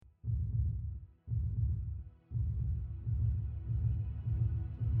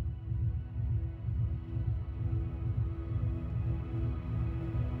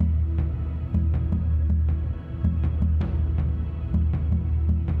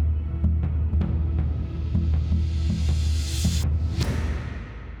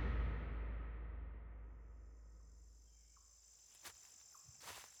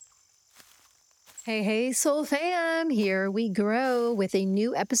Hey, Soul Fam! Here we grow with a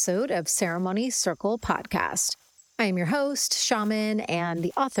new episode of Ceremony Circle Podcast. I am your host, shaman, and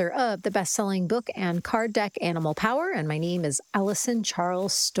the author of the best-selling book and card deck Animal Power, and my name is Allison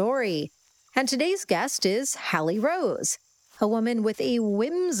Charles Story. And today's guest is Hallie Rose, a woman with a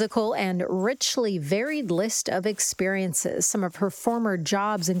whimsical and richly varied list of experiences. Some of her former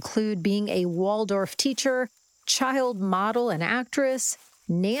jobs include being a Waldorf teacher, child model and actress,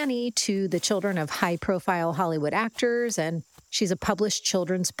 nanny to the children of high-profile Hollywood actors, and she's a published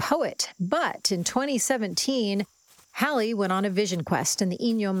children's poet. But in 2017, Hallie went on a vision quest in the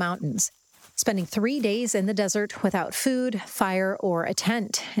Inyo Mountains, spending 3 days in the desert without food, fire, or a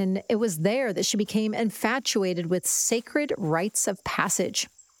tent. And it was there that she became infatuated with sacred rites of passage.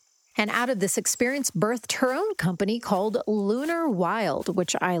 And out of this experience birthed her own company called Lunar Wild,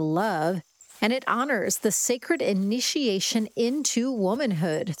 which I love. And it honors the sacred initiation into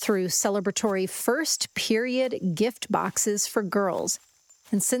womanhood through celebratory first period gift boxes for girls.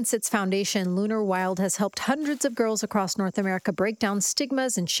 And since its foundation, Lunar Wild has helped hundreds of girls across North America break down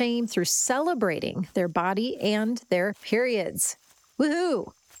stigmas and shame through celebrating their body and their periods.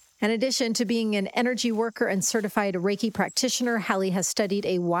 Woohoo! In addition to being an energy worker and certified Reiki practitioner, Hallie has studied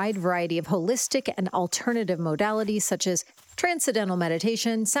a wide variety of holistic and alternative modalities such as transcendental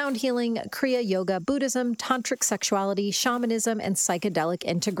meditation, sound healing, Kriya yoga, Buddhism, tantric sexuality, shamanism, and psychedelic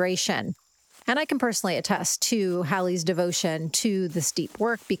integration. And I can personally attest to Hallie's devotion to this deep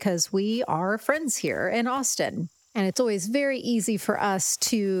work because we are friends here in Austin. And it's always very easy for us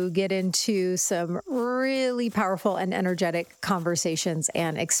to get into some really powerful and energetic conversations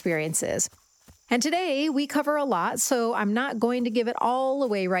and experiences. And today we cover a lot, so I'm not going to give it all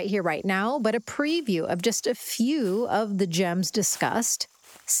away right here, right now, but a preview of just a few of the gems discussed,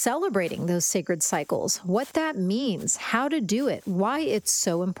 celebrating those sacred cycles, what that means, how to do it, why it's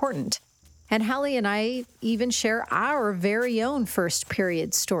so important. And Hallie and I even share our very own first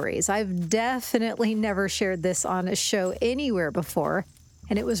period stories. I've definitely never shared this on a show anywhere before,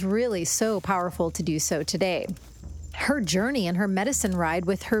 and it was really so powerful to do so today. Her journey and her medicine ride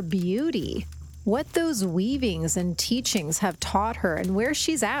with her beauty, what those weavings and teachings have taught her, and where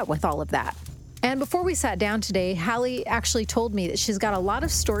she's at with all of that. And before we sat down today, Hallie actually told me that she's got a lot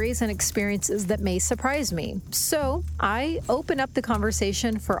of stories and experiences that may surprise me. So I open up the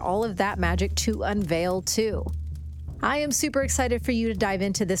conversation for all of that magic to unveil too. I am super excited for you to dive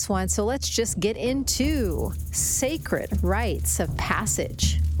into this one, so let's just get into Sacred Rites of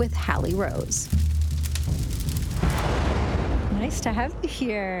Passage with Hallie Rose. Nice to have you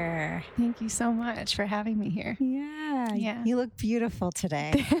here. Thank you so much for having me here. Yeah. You look beautiful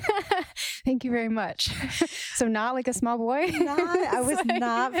today. Thank you very much. So not like a small boy? I was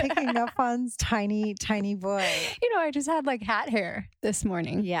not picking up on tiny boy. I just had like hat hair this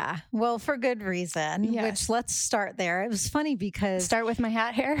morning. Yeah. Well, for good reason, Yes. which let's start there. It was funny because Start with my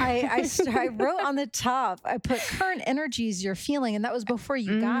hat hair? I wrote on the top, I put current energies you're feeling, and that was before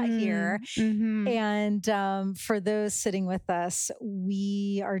you got here. Mm-hmm. And for those sitting with us,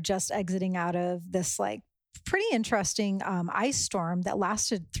 we are just exiting out of this pretty interesting ice storm that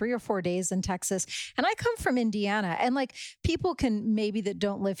lasted 3 or 4 days in Texas. And I come from Indiana, and people can maybe that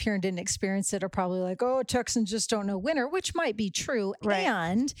don't live here and didn't experience it are probably like, oh, Texans just don't know winter, which might be true. Right.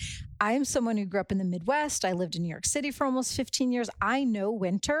 And I'm someone who grew up in the Midwest. I lived in New York City for almost 15 years. I know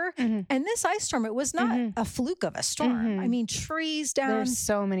winter. Mm-hmm. And this ice storm, it was not a fluke of a storm. Mm-hmm. I mean, trees down. There's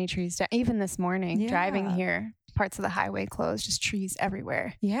so many trees down. Even this morning, Yeah. driving here, parts of the highway closed, just trees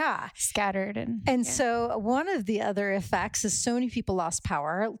everywhere. Yeah. Scattered. So one of the other effects is so many people lost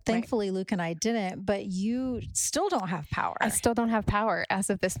power. Thankfully, Luke and I didn't, but you still don't have power. I still don't have power as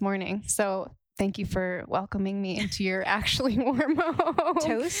of this morning. So thank you for welcoming me into your actually warm home.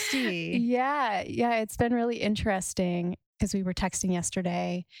 Toasty. Yeah. It's been really interesting because we were texting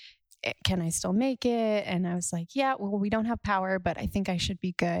yesterday. Can I still make it? And I was like, yeah, well, we don't have power, but I think I should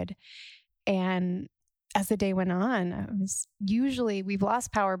be good. And as the day went on, we've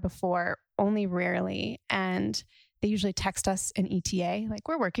lost power before, only rarely. And they usually text us an ETA, like,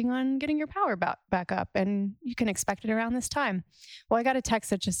 we're working on getting your power back up and you can expect it around this time. Well, I got a text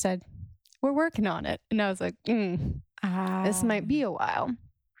that just said, we're working on it. And I was like, this might be a while.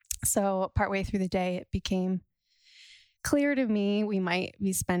 So partway through the day, it became clear to me we might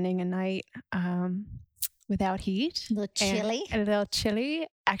be spending a night without heat. A little chilly.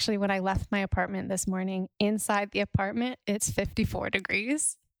 Actually, when I left my apartment this morning, inside the apartment, it's 54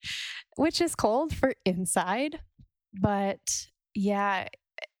 degrees, which is cold for inside. But yeah,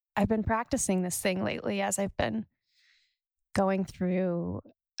 I've been practicing this thing lately as I've been going through,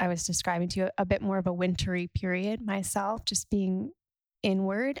 I was describing to you a bit more of a wintry period myself, just being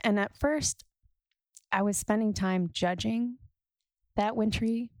inward. And at first, I was spending time judging that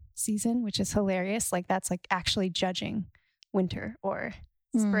wintry season, which is hilarious. Like that's like actually judging winter or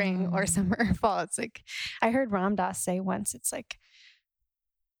spring or summer or fall. It's like, I heard Ram Dass say once, it's like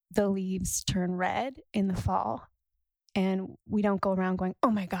the leaves turn red in the fall. And we don't go around going,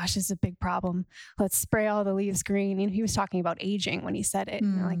 oh my gosh, this is a big problem. Let's spray all the leaves green. You know, he was talking about aging when he said it. You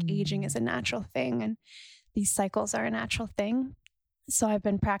know, like aging is a natural thing and these cycles are a natural thing. So I've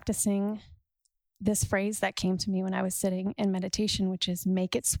been practicing this phrase that came to me when I was sitting in meditation, which is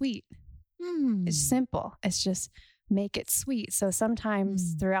make it sweet. It's simple. It's just make it sweet. So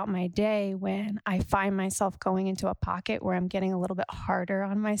sometimes throughout my day, when I find myself going into a pocket where I'm getting a little bit harder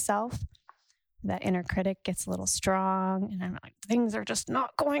on myself, that inner critic gets a little strong and I'm like, things are just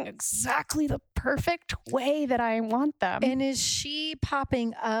not going exactly the perfect way that I want them. And is she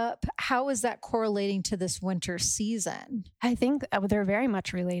popping up? How is that correlating to this winter season? I think they're very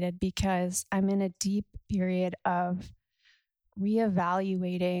much related because I'm in a deep period of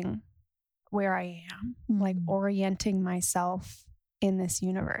reevaluating where I am, like orienting myself in this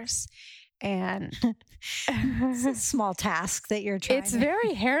universe. And it's a small task that you're trying. It's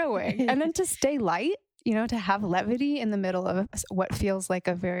very harrowing. And then to stay light, you know, to have levity in the middle of what feels like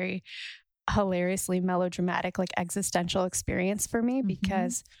a very hilariously melodramatic, like existential experience for me,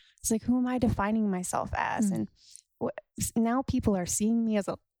 because it's like, who am I defining myself as? And now people are seeing me as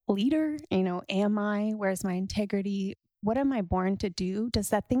a leader. You know, am I? Where's my integrity? What am I born to do? Does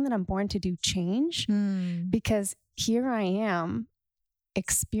that thing that I'm born to do change? Because here I am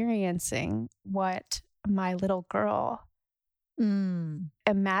experiencing what my little girl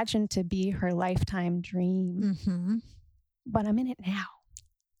imagined to be her lifetime dream. But I'm in it now.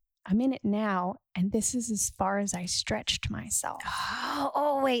 I'm in it now. And this is as far as I stretched myself.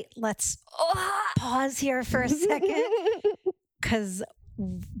 Oh wait, let's pause here for a second. Because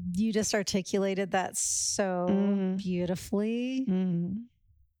you just articulated that so beautifully.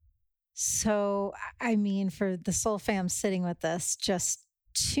 So, I mean, for the soul fam sitting with us, just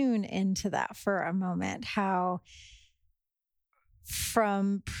tune into that for a moment. How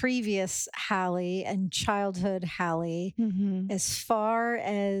from previous Hallie and childhood Hallie, as far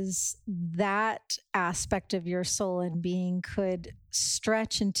as that aspect of your soul and being could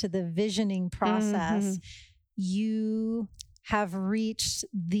stretch into the visioning process, you have reached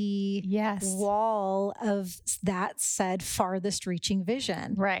the wall of that said farthest reaching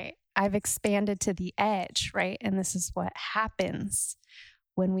vision. Right. I've expanded to the edge, right? And this is what happens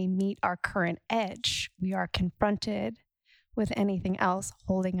when we meet our current edge. We are confronted with anything else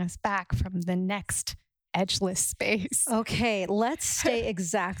holding us back from the next edgeless space. Okay, let's stay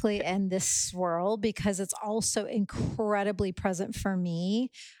exactly in this swirl because it's also incredibly present for me.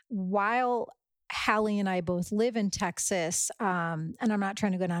 While Hallie and I both live in Texas, and I'm not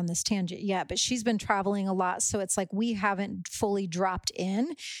trying to go down this tangent yet, but she's been traveling a lot. So it's like we haven't fully dropped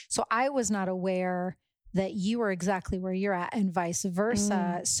in. So I was not aware that you were exactly where you're at and vice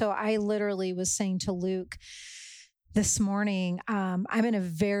versa. So I literally was saying to Luke this morning, I'm in a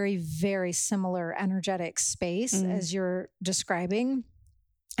very, very similar energetic space as you're describing.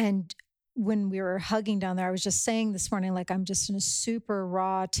 And when we were hugging down there, I was just saying this morning, like, I'm just in a super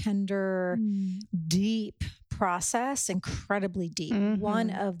raw, tender, deep process, incredibly deep.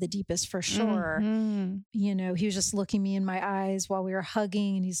 One of the deepest for sure. You know, he was just looking me in my eyes while we were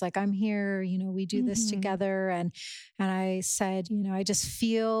hugging and he's like, I'm here, you know, we do this together. And I said, you know, I just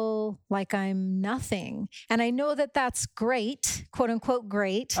feel like I'm nothing. And I know that that's great, quote unquote,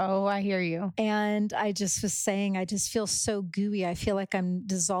 great. Oh, I hear you. And I just was saying, I just feel so gooey. I feel like I'm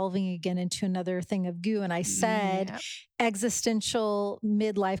dissolving again into another thing of goo. And I said, existential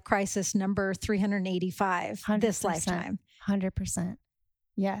midlife crisis number 385 100%, this lifetime. 100%.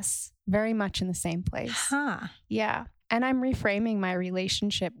 Yes. Very much in the same place. Yeah. And I'm reframing my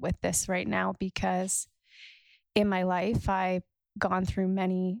relationship with this right now because in my life, I've gone through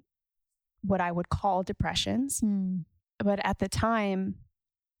many, what I would call depressions. But at the time,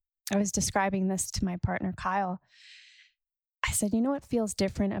 I was describing this to my partner, Kyle. I said, you know what feels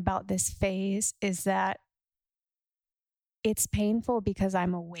different about this phase is that it's painful because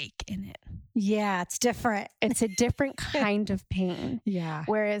I'm awake in it. Yeah, it's different. It's a different kind of pain. Yeah.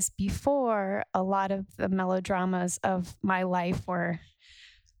 Whereas before, a lot of the melodramas of my life were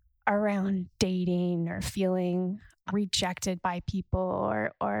around dating or feeling rejected by people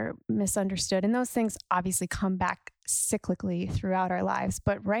or misunderstood. And those things obviously come back cyclically throughout our lives.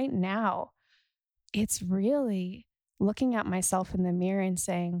 But right now, it's really looking at myself in the mirror and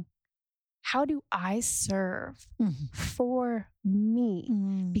saying, how do I serve for me?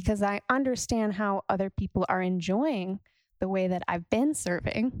 Because I understand how other people are enjoying the way that I've been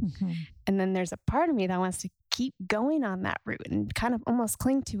serving. Mm-hmm. And then there's a part of me that wants to keep going on that route and kind of almost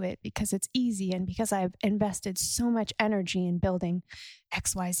cling to it because it's easy and because I've invested so much energy in building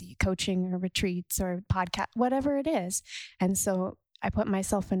XYZ coaching or retreats or podcast, whatever it is. And so I put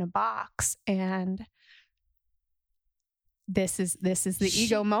myself in a box, and this is the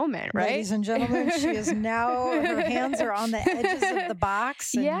ego moment, right? Ladies and gentlemen, she is now, her hands are on the edges of the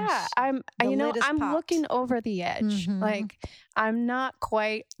box. And yeah, I'm popped. looking over the edge. Mm-hmm. Like, I'm not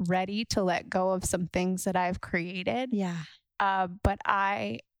quite ready to let go of some things that I've created. Yeah. But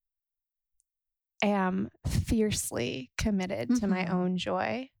I am fiercely committed to my own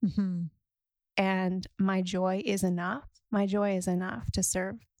joy. Mm-hmm. And my joy is enough. My joy is enough to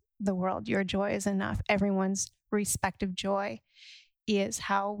serve the world. Your joy is enough. Everyone's respective joy is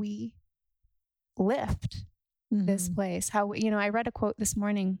how we lift this place. How, I read a quote this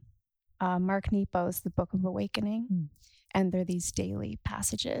morning, Mark Nepo's The Book of Awakening, and there are these daily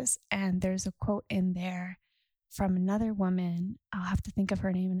passages. And there's a quote in there from another woman. I'll have to think of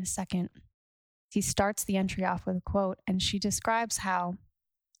her name in a second. He starts the entry off with a quote, and she describes how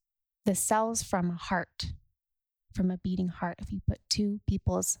the cells from a heart, from a beating heart, if you put two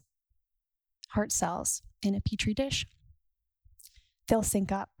people's heart cells in a petri dish, they'll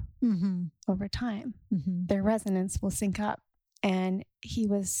sync up over time. Their resonance will sync up. And he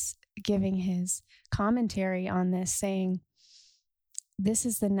was giving his commentary on this, saying, this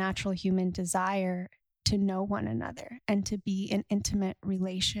is the natural human desire to know one another and to be in intimate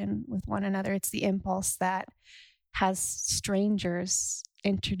relation with one another. It's the impulse that has strangers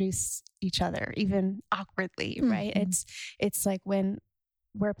introduce each other, even awkwardly, right? It's like when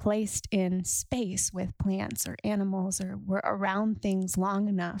we're placed in space with plants or animals, or we're around things long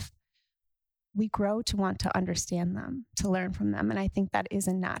enough, we grow to want to understand them, to learn from them. And I think that is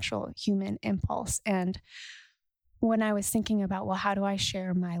a natural human impulse. And when I was thinking about, well, how do I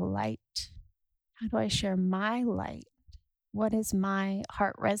share my light? How do I share my light? What is my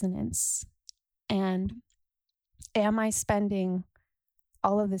heart resonance? And am I spending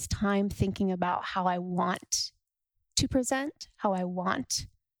all of this time thinking about how I want to present, how I want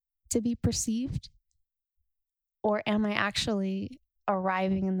to be perceived? Or am I actually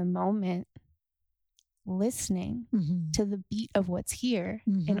arriving in the moment, listening to the beat of what's here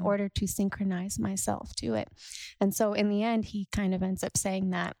in order to synchronize myself to it? And so in the end, he kind of ends up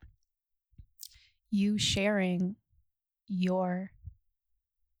saying that you sharing your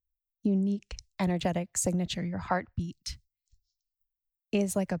unique energetic signature, your heartbeat,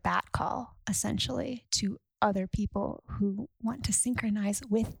 is like a bat call, essentially, to other people who want to synchronize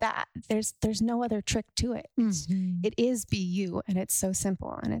with that. There's no other trick to it. It is be you, and it's so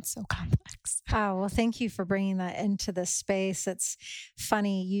simple and it's so complex. Oh, well, thank you for bringing that into this space. It's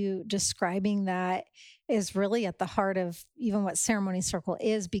funny, you describing that is really at the heart of even what Ceremony Circle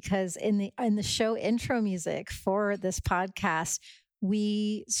is, because in the show intro music for this podcast,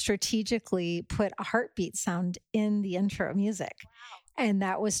 we strategically put a heartbeat sound in the intro music. Wow. And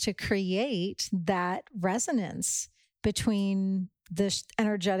that was to create that resonance between the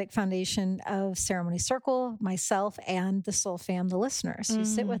energetic foundation of Ceremony Circle, myself, and the Soul Fam, the listeners who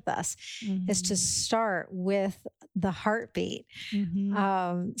sit with us, is to start with the heartbeat.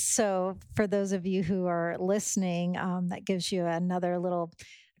 So for those of you who are listening, that gives you another little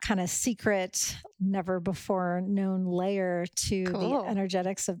kind of secret, never before known layer to the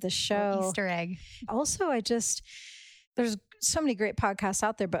energetics of the show. Easter egg. Also, there's so many great podcasts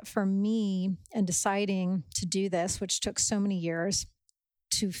out there, but for me, in deciding to do this, which took so many years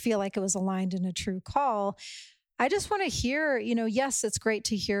to feel like it was aligned in a true call, I just want to hear, yes, it's great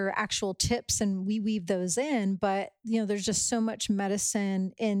to hear actual tips and we weave those in, but there's just so much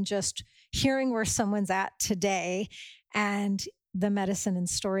medicine in just hearing where someone's at today and the medicine and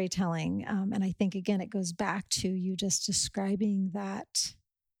storytelling. And I think, again, it goes back to you just describing that,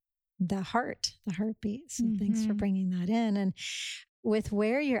 the heartbeat. So thanks for bringing that in. And with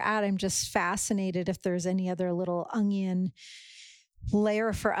where you're at, I'm just fascinated if there's any other little onion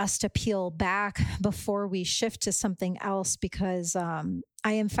layer for us to peel back before we shift to something else, because I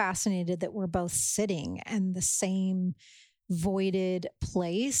am fascinated that we're both sitting in the same voided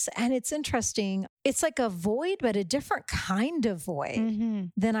place. And it's interesting. It's like a void, but a different kind of void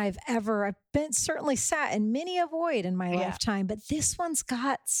than I've been certainly sat in many a void in my lifetime, but this one's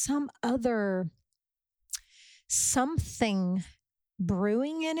got something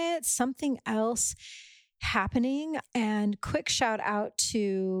brewing in it, something else. happening. And quick shout out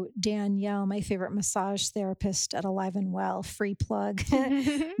to Danielle, my favorite massage therapist at Alive and Well, free plug.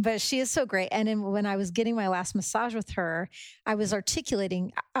 But she is so great. And when I was getting my last massage with her, I was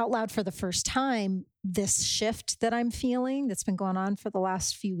articulating out loud for the first time this shift that I'm feeling that's been going on for the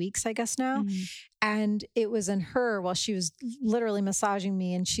last few weeks, I guess now. And it was in her while she was literally massaging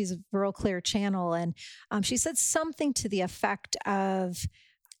me, and she's a real clear channel. And she said something to the effect of,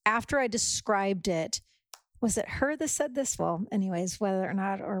 after I described it, was it her that said this? Well, anyways, whether or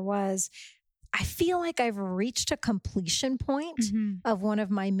not or was, I feel like I've reached a completion point of one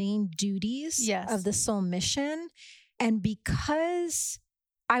of my main duties of the soul mission. And because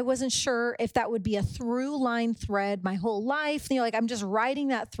I wasn't sure if that would be a through line thread my whole life, you know, like I'm just riding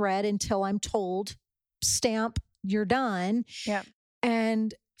that thread until I'm told, stamp, you're done. Yeah.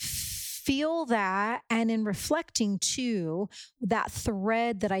 And feel that. And in reflecting too, that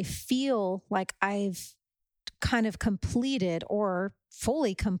thread that I feel like I've kind of completed or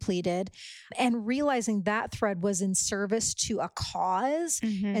fully completed, and realizing that thread was in service to a cause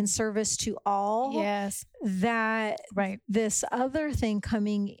and service to all. Yes. That this other thing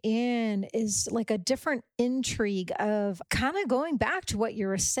coming in is like a different intrigue of kind of going back to what you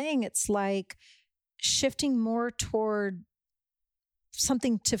were saying. It's like shifting more toward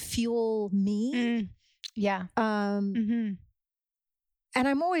something to fuel me. Yeah. And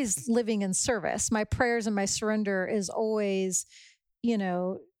I'm always living in service. My prayers and my surrender is always, you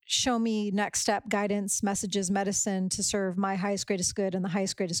know, show me next step, guidance, messages, medicine to serve my highest, greatest good and the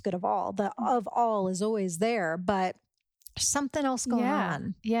highest, greatest good of all. The of all is always there, but there's something else going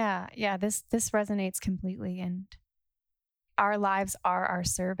on. Yeah. This resonates completely. And our lives are our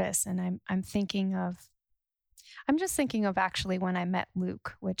service. And I'm just thinking of actually when I met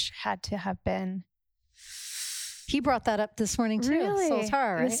Luke, which had to have been. He brought that up this morning too. Really? So it's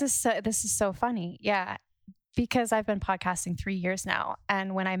hard, right? This is so funny. Yeah. Because I've been podcasting 3 years now.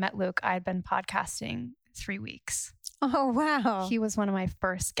 And when I met Luke, I'd been podcasting 3 weeks. Oh, wow. He was one of my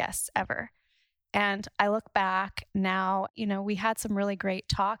first guests ever. And I look back now, you know, we had some really great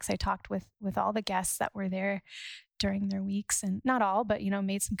talks. I talked with all the guests that were there during their weeks, and not all, but, you know,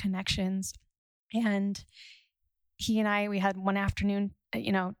 made some connections. And he and I, we had one afternoon,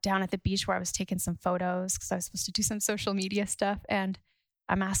 you know, down at the beach where I was taking some photos because I was supposed to do some social media stuff. And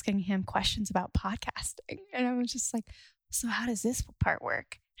I'm asking him questions about podcasting. And I was just like, so how does this part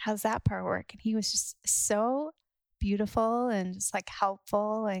work? How's that part work? And he was just so beautiful and just like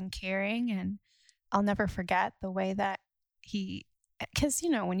helpful and caring. And I'll never forget the way that because, you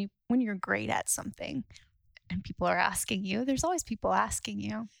know, when you're great at something and people are asking you, there's always people asking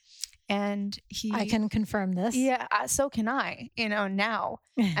you. And I can confirm this. Yeah, so can I, you know, now.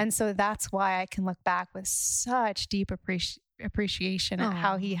 And so that's why I can look back with such deep appreciation at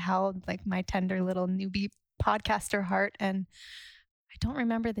how he held like my tender little newbie podcaster heart. And I don't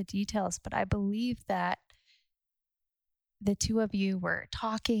remember the details, but I believe that the two of you were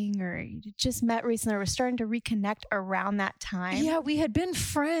talking, or you just met recently, or were starting to reconnect around that time. Yeah, we had been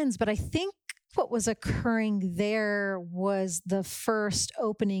friends, but I think what was occurring there was the first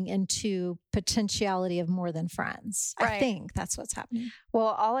opening into potentiality of more than friends. Right. I think that's what's happening. Well,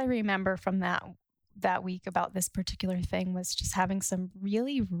 all I remember from that week about this particular thing was just having some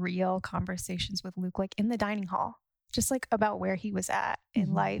really real conversations with Luke, like in the dining hall, just like about where he was at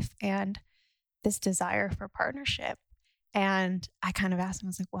in life and this desire for partnership. And I kind of asked him, I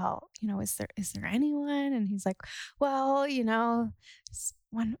was like, well, you know, is there anyone? And he's like, well, you know,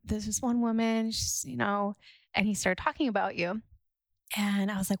 there's this one woman, she's, you know, and he started talking about you. And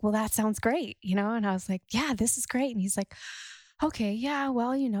I was like, well, that sounds great, you know? And I was like, yeah, this is great. And he's like, okay, yeah,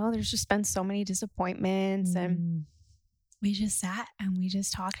 well, you know, there's just been so many disappointments. And we just sat and we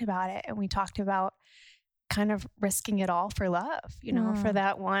just talked about it. And we talked about kind of risking it all for love, you know, for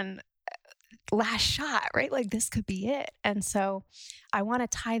that one last shot, right? Like this could be it. And so I want to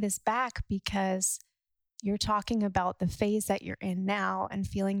tie this back because you're talking about the phase that you're in now and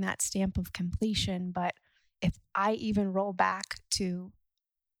feeling that stamp of completion. But if I even roll back to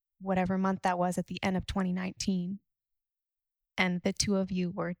whatever month that was at the end of 2019, and the two of you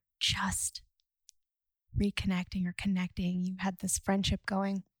were just reconnecting or connecting, you had this friendship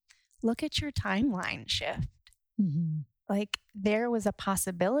going, look at your timeline shift. Like there was a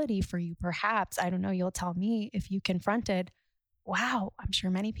possibility for you, perhaps, I don't know, you'll tell me if you confronted, wow, I'm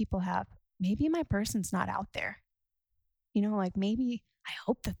sure many people have, maybe my person's not out there. You know, like maybe I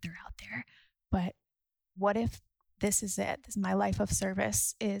hope that they're out there, but what if this is it? This is my life of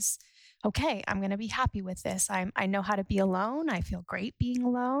service is, okay, I'm going to be happy with this. I know how to be alone. I feel great being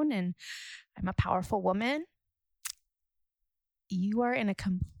alone and I'm a powerful woman. You are in a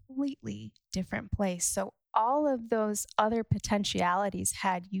completely completely different place. So all of those other potentialities,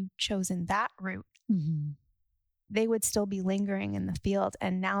 had you chosen that route, they would still be lingering in the field.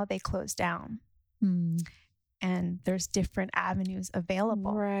 And now they close down. And there's different avenues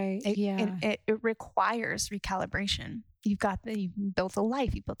available. Right. It requires recalibration. You've built a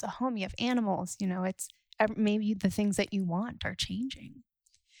life, you built a home, you have animals, it's maybe the things that you want are changing.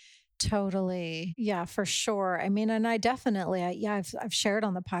 Totally. Yeah, for sure. I mean, and I definitely, I've shared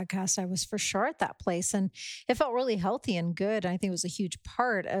on the podcast, I was for sure at that place, and it felt really healthy and good. I think it was a huge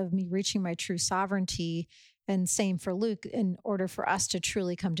part of me reaching my true sovereignty. And same for Luke, in order for us to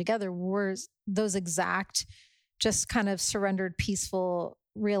truly come together, were those exact, just kind of surrendered, peaceful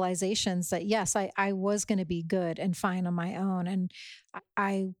realizations that yes, I was going to be good and fine on my own. And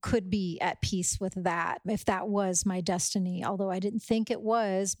I could be at peace with that if that was my destiny, although I didn't think it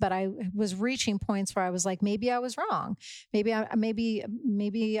was, but I was reaching points where I was like, maybe I was wrong. Maybe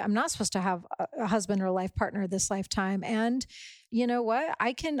I'm not supposed to have a husband or a life partner this lifetime. And you know what?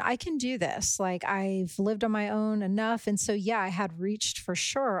 I can do this. Like, I've lived on my own enough. And so, yeah, I had reached for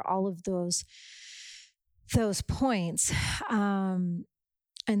sure all of those points.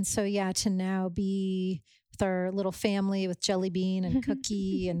 And so, yeah, to now be with our little family with Jelly Bean and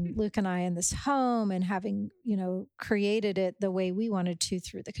Cookie and Luke and I in this home, and having, created it the way we wanted to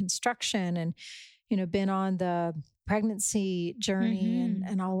through the construction, and, been on the pregnancy journey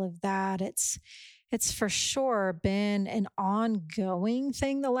and all of that. It's for sure been an ongoing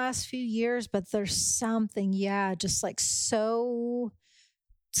thing the last few years, but there's something, just like so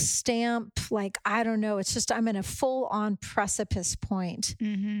stamp, like, I don't know. It's just, I'm in a full on precipice point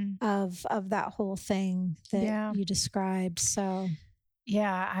of that whole thing that you described. So,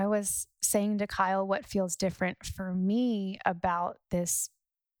 yeah, I was saying to Kyle, what feels different for me about this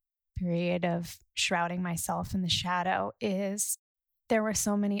period of shrouding myself in the shadow is there were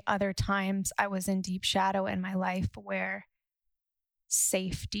so many other times I was in deep shadow in my life where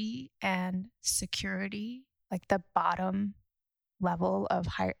safety and security, like the bottom level of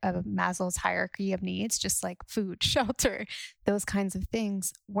Maslow's hierarchy of needs, just like food, shelter, those kinds of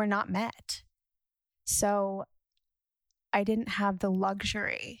things, were not met. So I didn't have the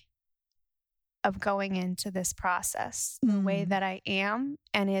luxury of going into this process the way that I am.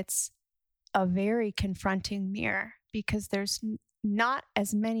 And it's a very confronting mirror because there's not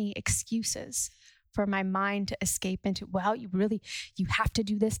as many excuses for my mind to escape into, well, you have to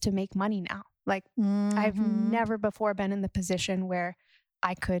do this to make money now. Like, I've never before been in the position where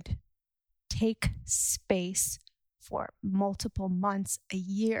I could take space for multiple months, a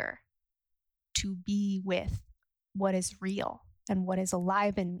year, to be with what is real and what is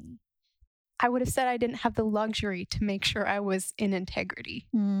alive in me. I would have said I didn't have the luxury to make sure I was in integrity.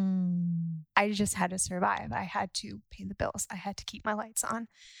 I just had to survive. I had to pay the bills. I had to keep my lights on.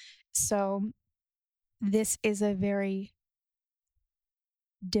 So this is a very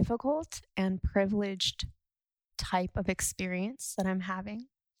difficult and privileged type of experience that I'm having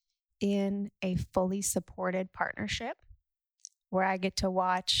in a fully supported partnership where I get to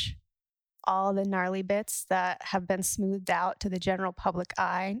watch all the gnarly bits that have been smoothed out to the general public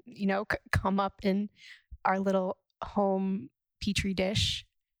eye, come up in our little home petri dish.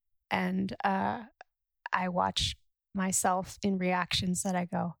 And I watch myself in reactions that I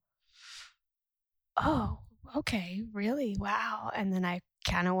go, oh, okay, really? Wow. And then I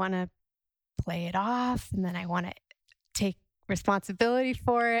kind of want to play it off. And then I want to take responsibility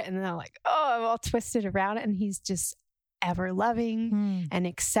for it. And then I'm like, oh, I'm all twisted around it. And he's just ever loving and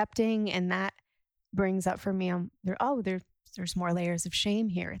accepting. And that brings up for me, there's more layers of shame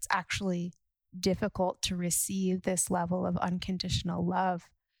here. It's actually difficult to receive this level of unconditional love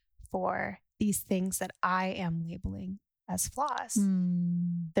for these things that I am labeling as flaws.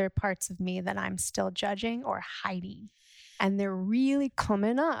 There are parts of me that I'm still judging or hiding, and they're really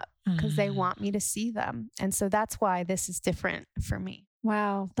coming up because they want me to see them. And so that's why this is different for me.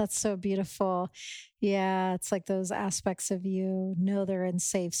 Wow, that's so beautiful. Yeah, it's like those aspects of you know they're in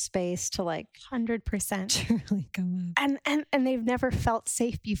safe space to 100% truly come up. And they've never felt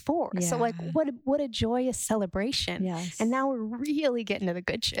safe before. Yeah. So what a joyous celebration. Yes. And now we're really getting to the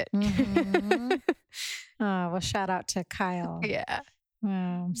good shit. Oh, well, shout out to Kyle. Yeah.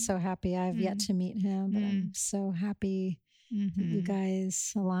 Wow, I'm so happy. I've yet to meet him, but I'm so happy that you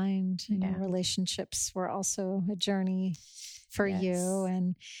guys aligned. Relationships were also a journey for you.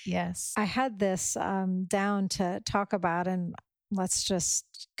 And yes, I had this down to talk about, and let's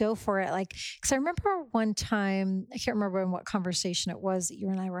just go for it. Because I remember one time, I can't remember in what conversation it was that you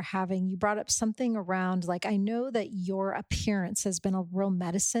and I were having, you brought up something around, I know that your appearance has been a real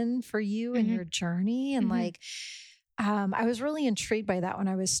medicine for you in your journey. And I was really intrigued by that when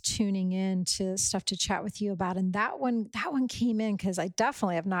I was tuning in to stuff to chat with you about. And that one came in because I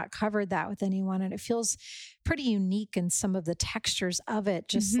definitely have not covered that with anyone. And it feels pretty unique in some of the textures of it,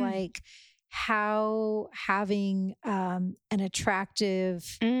 just like how having an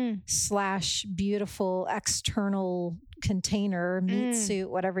attractive / beautiful external container, meat suit,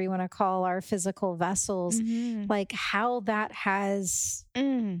 whatever you want to call our physical vessels, like how that has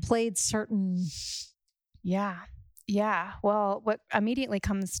played certain. Yeah. Well, what immediately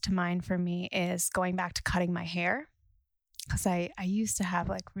comes to mind for me is going back to cutting my hair. Because I used to have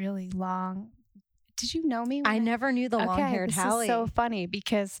like really long. Did you know me? I never knew the long-haired Hallie. This is so funny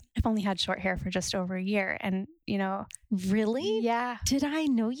because I've only had short hair for just over a year. And, Really? Yeah. Did I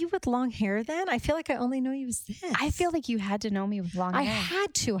know you with long hair then? I feel like I only know you as this. I feel like you had to know me with long hair. I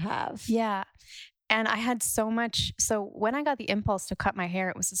had to have. Yeah. And I had so much. So when I got the impulse to cut my hair,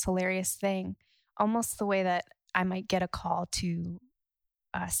 it was this hilarious thing, almost the way that I might get a call to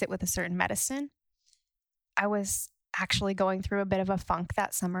sit with a certain medicine. I was actually going through a bit of a funk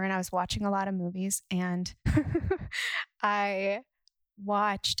that summer and I was watching a lot of movies and I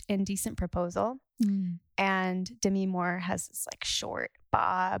watched Indecent Proposal and Demi Moore has this like short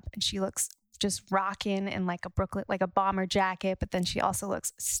bob and she looks just rocking in like a bomber jacket, but then she also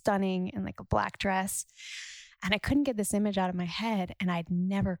looks stunning in like a black dress. And I couldn't get this image out of my head and I'd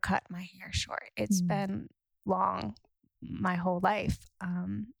never cut my hair short. It's been long my whole life.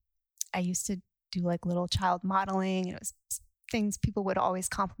 I used to do like little child modeling and it was things people would always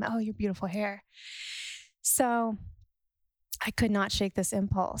compliment. Oh, your beautiful hair. So I could not shake this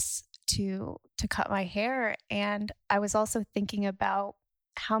impulse to cut my hair. And I was also thinking about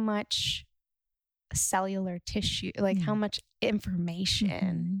how much cellular tissue, like how much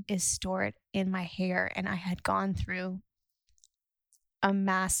information is stored in my hair. And I had gone through a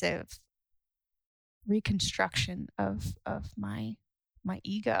massive reconstruction of my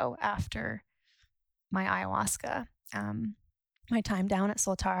ego after my ayahuasca. My time down at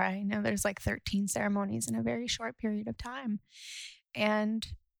Soltara, I know there's like 13 ceremonies in a very short period of time. And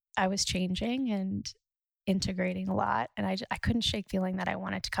I was changing and integrating a lot. And I couldn't shake feeling that I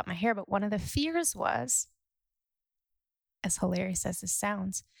wanted to cut my hair. But one of the fears was, as hilarious as this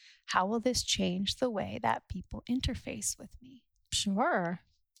sounds, how will this change the way that people interface with me? Sure.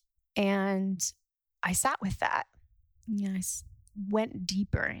 And I sat with that. I went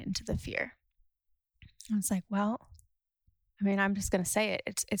deeper into the fear. I was like, well, I mean, I'm just going to say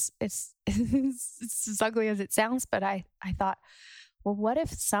it. It's as ugly as it sounds, but I thought, well, what if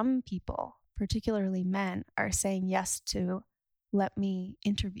some people, particularly men, are saying yes to let me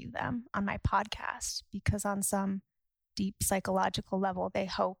interview them on my podcast because on some deep psychological level, they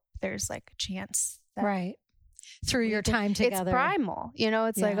hope there's like a chance that right. Through your time together. It's primal.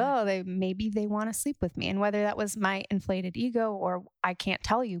 It's like, oh, maybe they want to sleep with me. And whether that was my inflated ego or I can't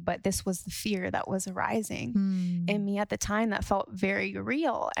tell you, but this was the fear that was arising in me at the time that felt very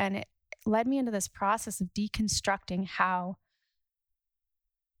real. And it led me into this process of deconstructing how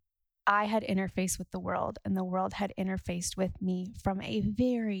I had interfaced with the world and the world had interfaced with me from a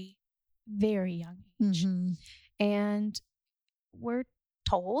very, very young age. And we're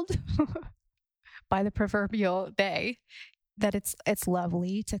told by the proverbial day that it's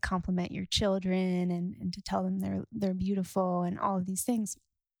lovely to compliment your children and to tell them they're beautiful and all of these things.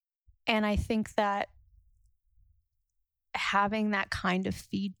 And I think that having that kind of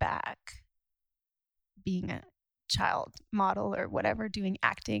feedback, being a child model or whatever, doing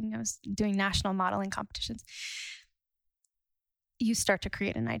acting, I was doing national modeling competitions, you start to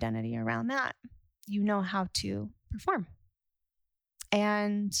create an identity around that. You know how to perform.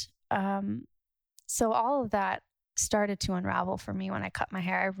 And so all of that started to unravel for me when I cut my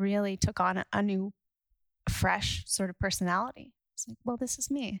hair. I really took on a new, fresh sort of personality. It's like, well, this is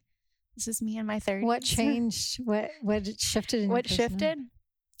me. This is me in my 30s. What changed? What shifted? What shifted?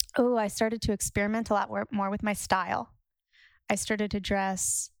 Oh, I started to experiment a lot more with my style. I started to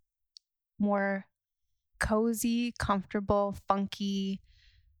dress more cozy, comfortable, funky.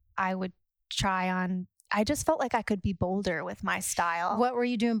 I would try on. I just felt like I could be bolder with my style. What were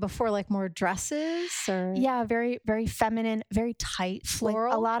you doing before? Like more dresses or? Yeah, very, very feminine, very tight.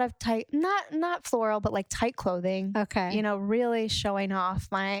 Floral? Like a lot of tight, not floral, but like tight clothing. Okay. Really showing off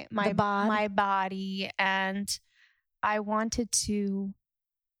my body. And I wanted to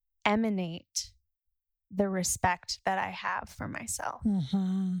emanate the respect that I have for myself.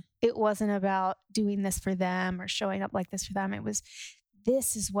 It wasn't about doing this for them or showing up like this for them. It was,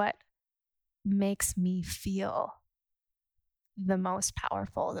 this is what makes me feel the most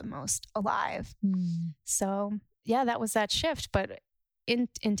powerful, the most alive. So yeah, that was that shift. But in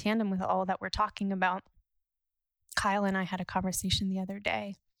tandem with all that we're talking about, Kyle and I had a conversation the other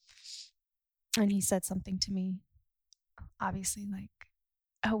day, and he said something to me, obviously, like,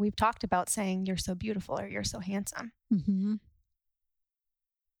 oh, we've talked about saying you're so beautiful or you're so handsome. Mm-hmm.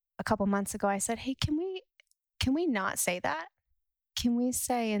 A couple months ago, I said, hey, can we not say that? Can we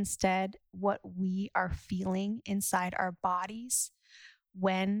say instead what we are feeling inside our bodies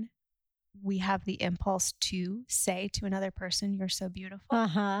when we have the impulse to say to another person, you're so beautiful?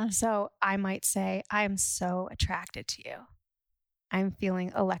 Uh-huh. So I might say, I am so attracted to you. I'm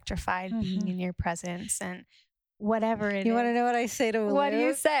feeling electrified being in your presence, and whatever it is. You want to know what I say to Luke? What do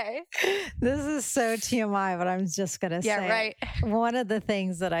you say? This is so TMI, but I'm just going to say right. One of the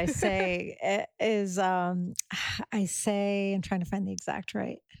things that I say is, I say, I'm trying to find the exact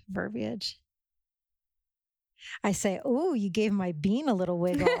right verbiage. I say, oh, you gave my bean a little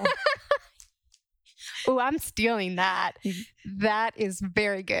wiggle. Oh, I'm stealing that. That is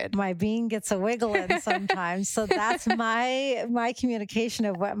very good. My bean gets a wiggle in sometimes. So that's my communication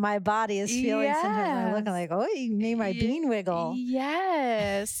of what my body is feeling. Yes. Sometimes I'm looking like, oh, you made my bean wiggle.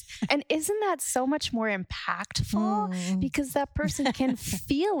 Yes. And isn't that so much more impactful? Because that person can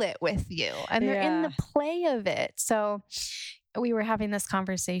feel it with you and they're in the play of it. So we were having this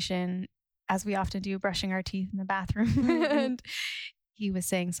conversation, as we often do, brushing our teeth in the bathroom. And he was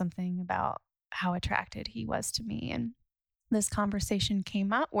saying something about how attracted he was to me. And this conversation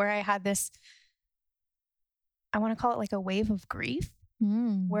came up where I had this, I want to call it like a wave of grief,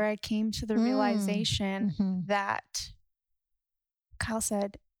 where I came to the realization that Kyle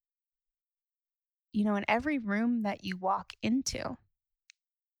said, you know, in every room that you walk into,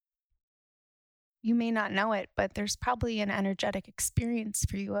 you may not know it, but there's probably an energetic experience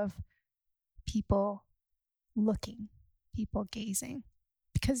for you of people looking, people gazing,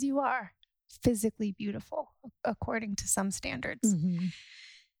 because you are physically beautiful according to some standards.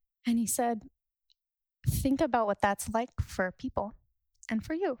 And he said, think about what that's like for people and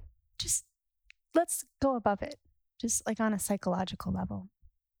for you. Just let's go above it, just like on a psychological level.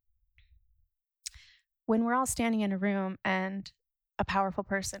 When we're all standing in a room and a powerful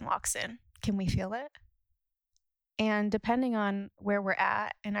person walks in, can we feel it? And depending on where we're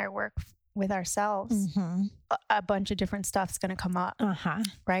at in our work with ourselves, a bunch of different stuff's going to come up,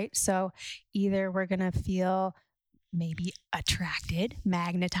 right? So either we're going to feel maybe attracted,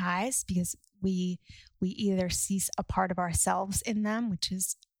 magnetized, because we either see a part of ourselves in them, which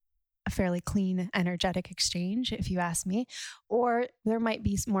is a fairly clean, energetic exchange, if you ask me, or there might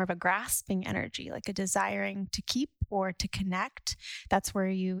be more of a grasping energy, like a desiring to keep or to connect. That's where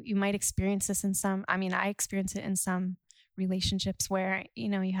you might experience this in some, I experience it in some relationships where, you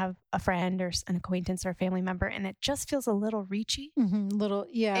know, you have a friend or an acquaintance or a family member and it just feels a little reachy.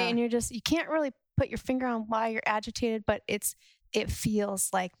 And you can't really put your finger on why you're agitated, but it feels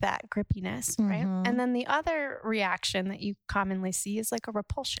like that grippiness, right? And then the other reaction that you commonly see is like a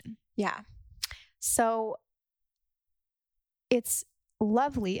repulsion. So it's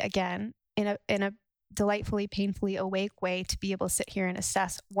lovely, again, in a delightfully, painfully awake way to be able to sit here and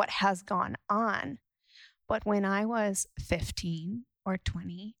assess what has gone on. But when I was 15 or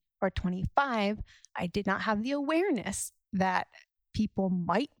 20 or 25, I did not have the awareness that people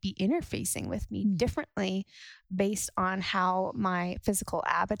might be interfacing with me differently based on how my physical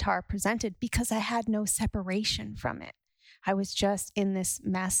avatar presented, because I had no separation from it. I was just in this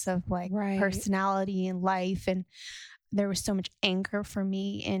mess of personality and life. And there was so much anger for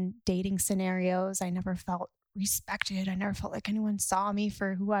me in dating scenarios. I never felt respected. I never felt like anyone saw me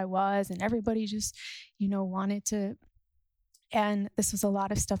for who I was, and everybody just, wanted to. And this was a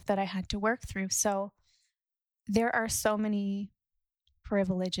lot of stuff that I had to work through. So there are so many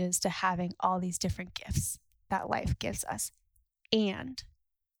privileges to having all these different gifts that life gives us and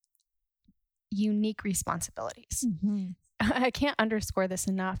unique responsibilities. I can't underscore this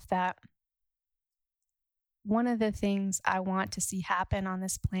enough that one of the things I want to see happen on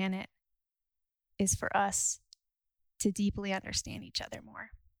this planet is for us to deeply understand each other more.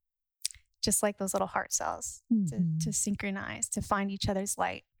 Just like those little heart cells, to synchronize, to find each other's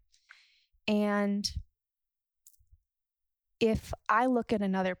light. And if I look at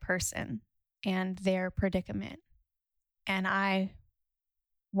another person and their predicament and I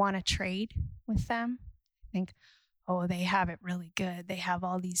want to trade with them, think, oh, they have it really good. They have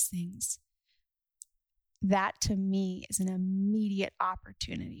all these things. That to me is an immediate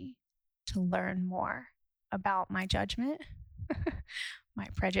opportunity to learn more about my judgment, my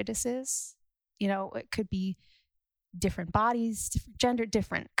prejudices. It could be different bodies, different gender,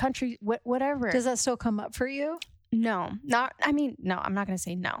 different country, whatever. Does that still come up for you? No, I'm not going to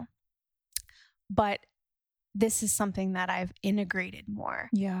say no. But this is something that I've integrated more.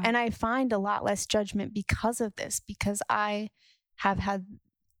 Yeah. And I find a lot less judgment because of this, because I have had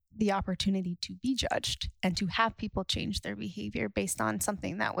the opportunity to be judged and to have people change their behavior based on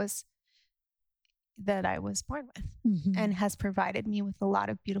something that I was born with, and has provided me with a lot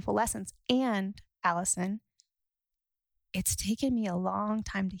of beautiful lessons. And Allison, it's taken me a long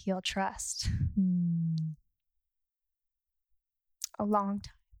time to heal trust. A long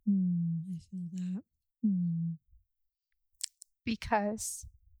time. I feel that. Because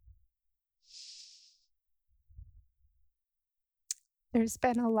there's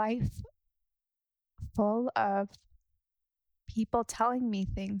been a life full of people telling me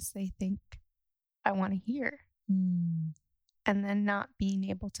things they think I want to hear, and then not being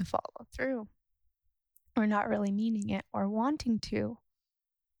able to follow through, or not really meaning it, or wanting to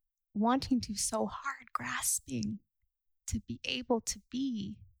so hard, grasping to be able to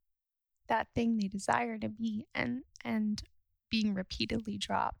be that thing they desire to be, and being repeatedly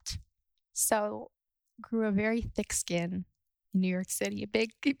dropped. So grew a very thick skin in New York City, a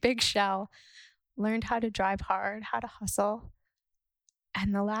big shell, learned how to drive hard, how to hustle.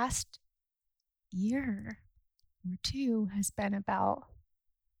 And the last year or two has been about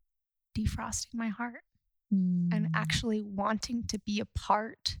defrosting my heart and actually wanting to be a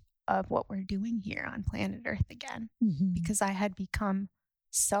part of what we're doing here on planet Earth again, because I had become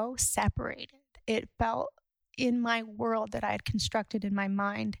so separated. It felt in my world that I had constructed in my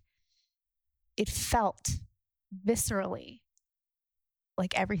mind, it felt viscerally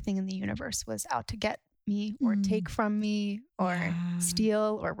like everything in the universe was out to get me or take from me or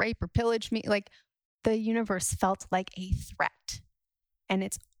steal or rape or pillage me. Like the universe felt like a threat. And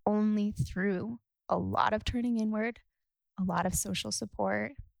it's only through a lot of turning inward, a lot of social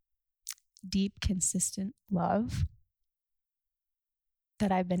support, deep, consistent love,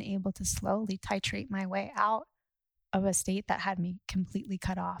 that I've been able to slowly titrate my way out of a state that had me completely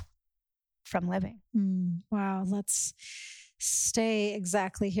cut off from living. Wow. Let's stay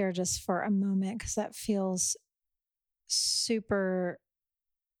exactly here just for a moment, because that feels super,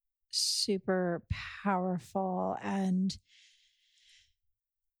 super powerful. And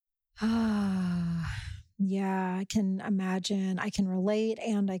yeah, I can imagine, I can relate,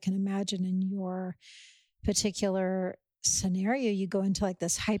 and I can imagine in your particular scenario, you go into like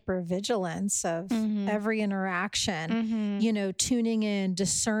this hypervigilance of every interaction, tuning in,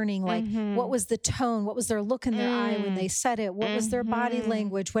 discerning, like what was the tone, what was their look in their eye when they said it, what was their body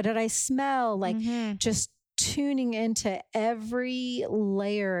language, what did I smell, like just tuning into every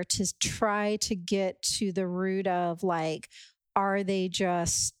layer to try to get to the root of like, are they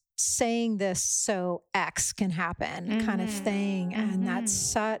just saying this so X can happen kind of thing? And that's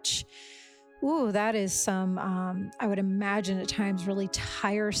such... Ooh, that is some, I would imagine at times really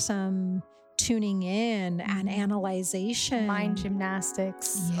tiresome tuning in and analyzation. Mind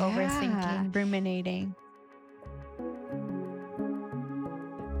gymnastics, overthinking, ruminating.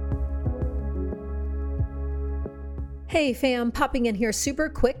 Hey fam, popping in here super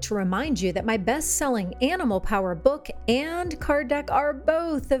quick to remind you that my best-selling Animal Power book and card deck are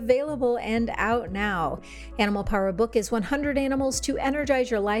both available and out now. Animal Power book is 100 animals to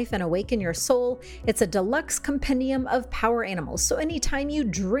energize your life and awaken your soul. It's a deluxe compendium of power animals, so anytime you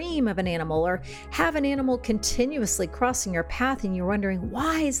dream of an animal or have an animal continuously crossing your path and you're wondering,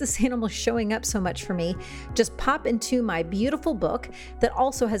 why is this animal showing up so much for me? Just pop into my beautiful book that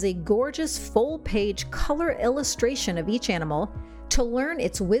also has a gorgeous full-page color illustration of each animal to learn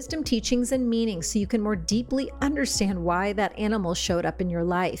its wisdom, teachings, and meanings so you can more deeply understand why that animal showed up in your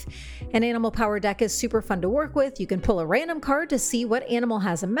life. An Animal Power deck is super fun to work with. You can pull a random card to see what animal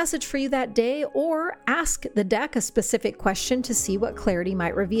has a message for you that day, or ask the deck a specific question to see what clarity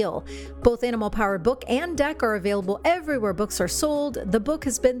might reveal. Both Animal Power book and deck are available everywhere books are sold. The book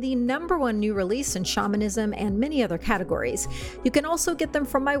has been the #1 new release in shamanism and many other categories. You can also get them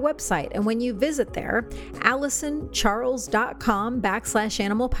from my website, and when you visit there, AllisonCharles.com/Animal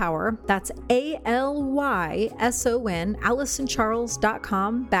Power. That's ALYSON,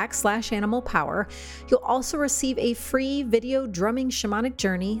 AllisonCharles.com/Animal Power. You'll also receive a free video drumming shamanic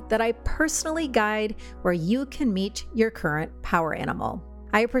journey that I personally guide where you can meet your current power animal.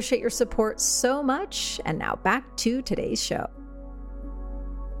 I appreciate your support so much. And now back to today's show.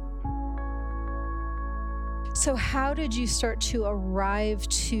 So how did you start to arrive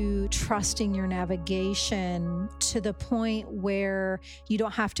to trusting your navigation to the point where you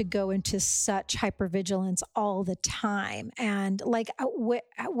don't have to go into such hypervigilance all the time? And like,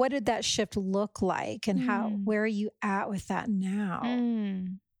 what did that shift look like, and where are you at with that now?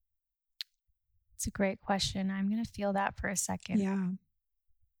 It's a great question. I'm going to feel that for a second. Yeah.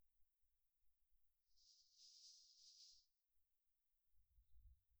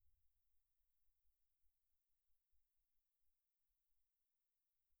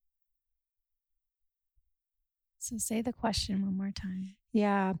 So say the question one more time.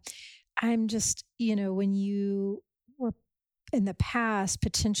 Yeah. I'm just, when you were in the past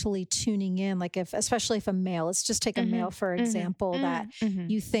potentially tuning in, like especially if a male, let's just take a male, for example, that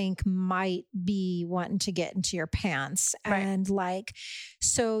you think might be wanting to get into your pants. Right. And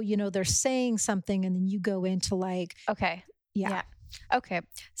so, they're saying something and then you go into okay. Yeah. Okay.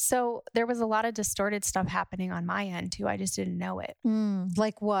 So there was a lot of distorted stuff happening on my end too. I just didn't know it.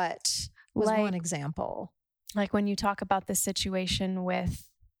 Like what was one example? Like when you talk about this situation with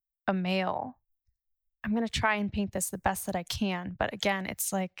a male, I'm going to try and paint this the best that I can. But again,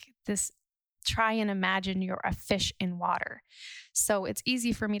 it's like this, try and imagine you're a fish in water. So it's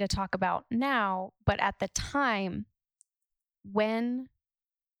easy for me to talk about now, but at the time when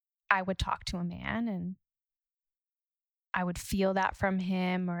I would talk to a man and I would feel that from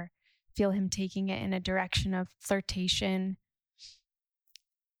him or feel him taking it in a direction of flirtation,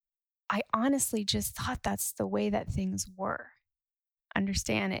 I honestly just thought that's the way that things were.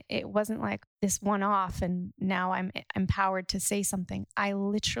 Understand it. It wasn't like this one off and now I'm empowered to say something. I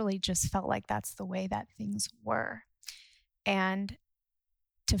literally just felt like that's the way that things were. And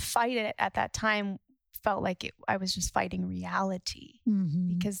to fight it at that time felt like I was just fighting reality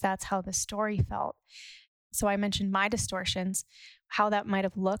because that's how the story felt. So I mentioned my distortions. How that might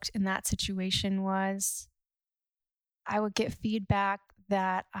have looked in that situation was I would get feedback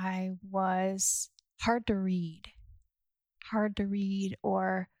that I was hard to read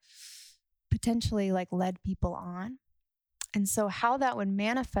or potentially led people on. And so how that would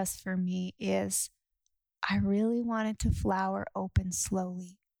manifest for me is I really wanted to flower open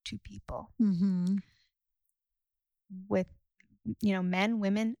slowly to people. With, men,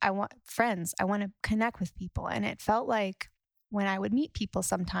 women, I want friends. I want to connect with people. And it felt like when I would meet people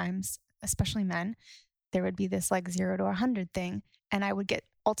sometimes, especially men, there would be this 0 to 100 thing. And I would get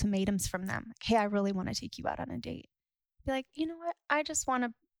ultimatums from them. Hey, I really want to take you out on a date. Be like, you know what? I just want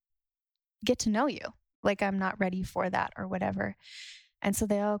to get to know you. I'm not ready for that or whatever. And so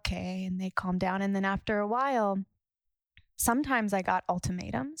okay. And they calm down. And then after a while, sometimes I got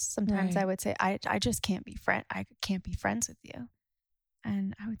ultimatums. Sometimes I would say, I just can't be I can't be friends with you.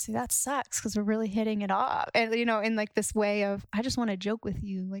 And I would say, that sucks because we're really hitting it off. And, in this way of, I just want to joke with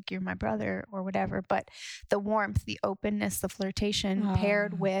you like you're my brother or whatever. But the warmth, the openness, the flirtation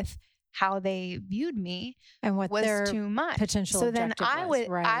paired with how they viewed me and what was too much. Potential so then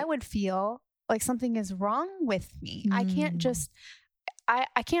I would feel like something is wrong with me. I can't just, I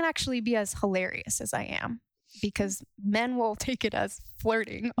can't actually be as hilarious as I am because men will take it as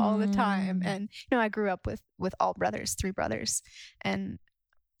flirting all the time. And, I grew up with all brothers, 3 brothers, and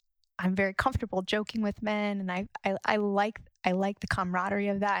I'm very comfortable joking with men. And I like the camaraderie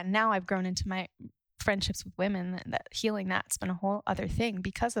of that. And now I've grown into my friendships with women, that healing that's been a whole other thing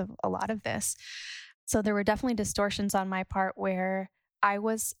because of a lot of this. So there were definitely distortions on my part where I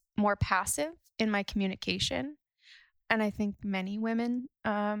was more passive in my communication. And I think many women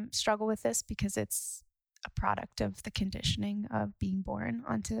struggle with this because it's a product of the conditioning of being born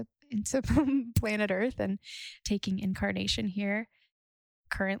into planet Earth and taking incarnation here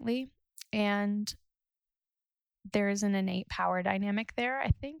currently. And there is an innate power dynamic there, I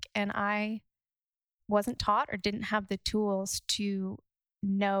think. And I wasn't taught or didn't have the tools to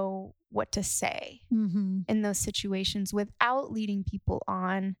know what to say in those situations without leading people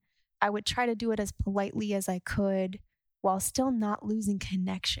on. I would try to do it as politely as I could while still not losing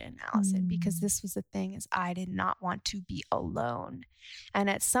connection, Allison, because this was the thing, is I did not want to be alone. And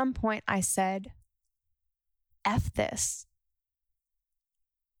at some point I said, F this.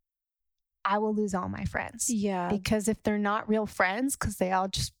 I will lose all my friends. Yeah. Because if they're not real friends, because they all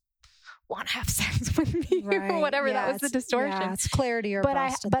just want to have sex with me or whatever, that was the distortion. Yeah, it's clarity or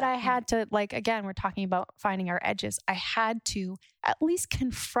bust. But I had to, again, we're talking about finding our edges. I had to at least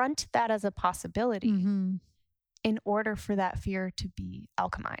confront that as a possibility in order for that fear to be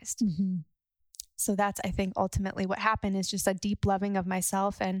alchemized. So that's, I think, ultimately what happened, is just a deep loving of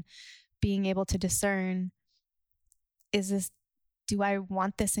myself and being able to discern, do I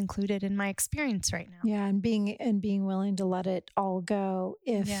want this included in my experience right now? Yeah. And being willing to let it all go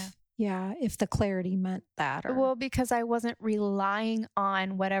if the clarity meant that. Well, because I wasn't relying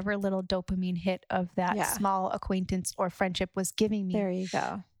on whatever little dopamine hit of that small acquaintance or friendship was giving me. There you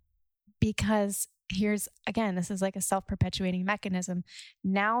go. Because this is like a self-perpetuating mechanism.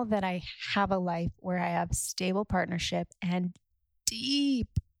 Now that I have a life where I have stable partnership and deep,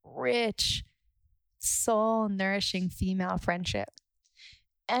 rich, soul-nourishing female friendship,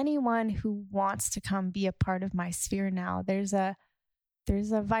 anyone who wants to come be a part of my sphere now, there's a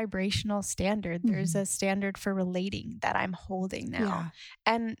vibrational standard. There's a standard for relating that I'm holding now.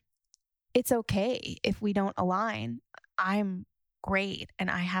 And it's okay if we don't align. I'm great and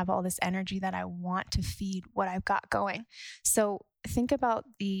I have all this energy that I want to feed what I've got going. So think about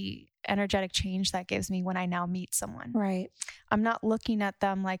the energetic change that gives me when I now meet someone. Right. I'm not looking at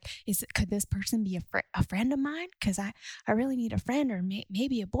them like, could this person be a friend of mine? Because I really need a friend, or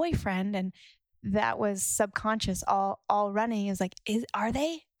maybe a boyfriend. And that was subconscious all running. Is like, are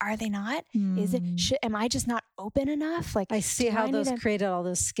they not? Is it, am I just not open enough? Like, I see how those created all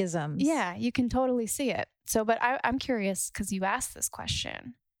those schisms. Yeah, you can totally see it. So, but I'm curious, because you asked this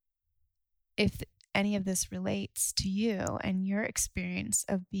question, if any of this relates to you and your experience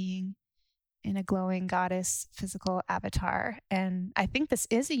of being in a glowing goddess physical avatar. And I think this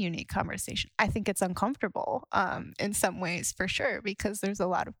is a unique conversation. I think it's uncomfortable in some ways, for sure, because there's a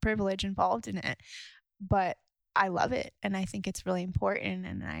lot of privilege involved in it. But I love it. And I think it's really important.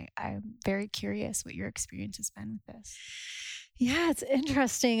 And I'm very curious what your experience has been with this. Yeah, it's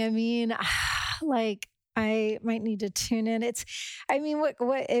interesting. I mean, like, I might need to tune in.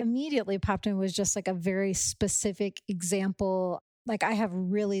 What immediately popped in was just like a very specific example. Like, I have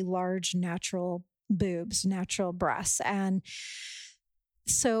really large natural boobs, natural breasts. And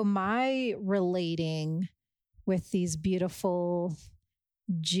so my relating with these beautiful,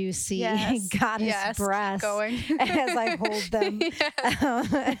 juicy goddess breasts as I hold them.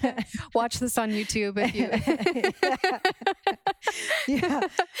 Watch this on YouTube if you. Yeah.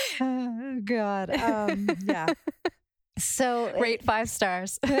 Oh, God. Yeah. So rate 5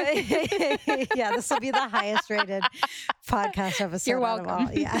 stars. Yeah, this will be the highest rated podcast episode. You're welcome.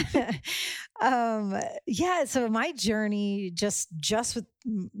 Out of all. Yeah. So my journey, just with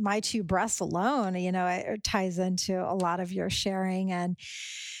my 2 breasts alone, it ties into a lot of your sharing. And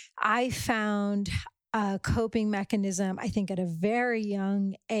I found a coping mechanism, I think, at a very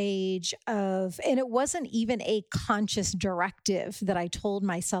young age and it wasn't even a conscious directive that I told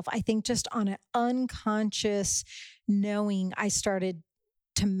myself. I think just on an unconscious knowing, I started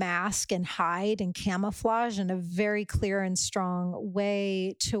to mask and hide and camouflage in a very clear and strong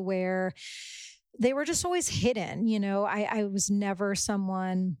way, to where they were just always hidden. I was never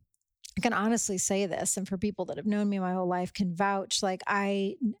someone, I can honestly say this, and for people that have known me my whole life can vouch, like,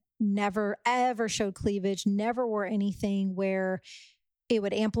 I never, ever showed cleavage, never wore anything where it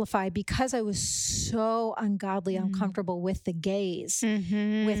would amplify, because I was so ungodly uncomfortable with the gaze,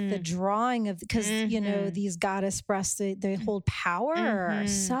 with the drawing of, because, these goddess breasts, they hold power,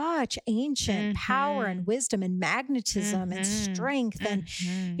 such ancient power and wisdom and magnetism and strength. And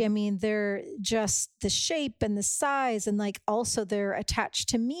I mean, they're just the shape and the size, and like, also they're attached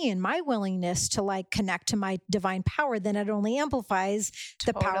to me and my willingness to like connect to my divine power. Then it only amplifies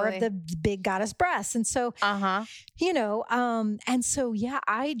the power of the big goddess breasts. And so, yeah,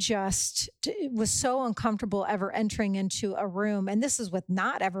 I just was so uncomfortable ever entering into a room. And this is with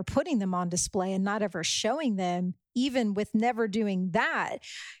not ever putting them on display and not ever showing them, even with never doing that,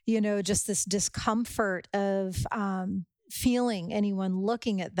 just this discomfort of feeling anyone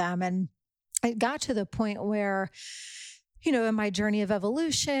looking at them. And it got to the point where, in my journey of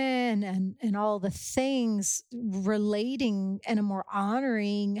evolution and all the things, relating in a more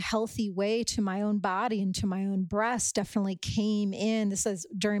honoring, healthy way to my own body and to my own breast definitely came in. This is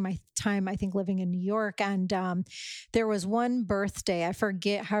during my time, I think, living in New York. And there was one birthday, I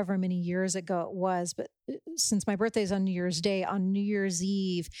forget however many years ago it was, but since my birthday is on New Year's Day, on New Year's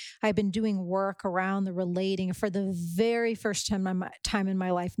Eve, I've been doing work around the relating for the very first time in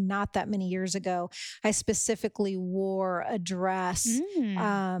my life, not that many years ago. I specifically wore a dress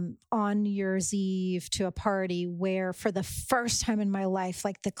on New Year's Eve to a party where, for the first time in my life,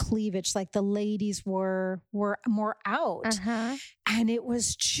 like the cleavage, like the ladies were more out. And it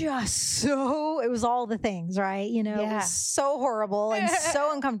was just it was all the things, right? It was so horrible and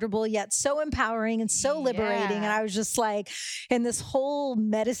so uncomfortable, yet so empowering and so liberating. And I was just like in this whole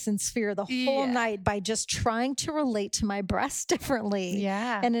medicine sphere the whole night by just trying to relate to my breasts differently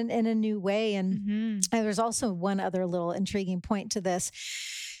and in a new way. And there's also one other little intriguing point to this.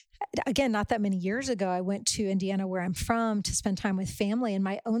 Again, not that many years ago, I went to Indiana, where I'm from, to spend time with family. And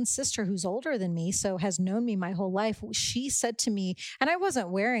my own sister, who's older than me, so has known me my whole life, she said to me, and I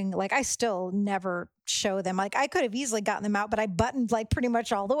wasn't wearing, like, I still never show them. Like, I could have easily gotten them out, but I buttoned like pretty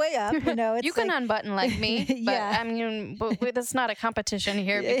much all the way up. It's you can like, unbutton like me. But, I mean, it's not a competition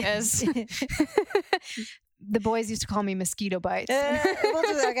here, because the boys used to call me mosquito bites.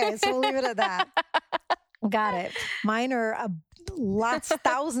 Okay, so we'll leave it at that. Got it. Mine are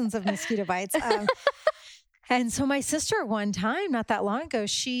thousands of mosquito bites. And so my sister, one time, not that long ago,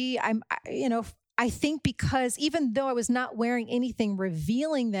 I think because even though I was not wearing anything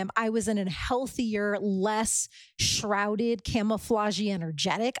revealing them, I was in a healthier, less shrouded, camouflagey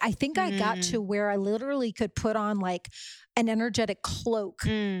energetic. I think I got to where I literally could put on like an energetic cloak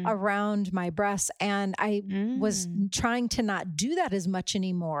around my breasts. And I was trying to not do that as much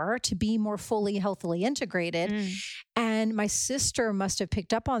anymore, to be more fully, healthily integrated. And my sister must have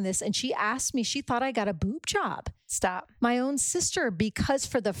picked up on this. And she asked me, she thought I got a boob job. Stop. My own sister, because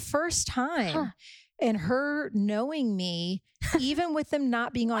for the first time in her knowing me, even with them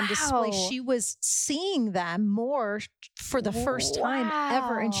not being on display, she was seeing them more for the first time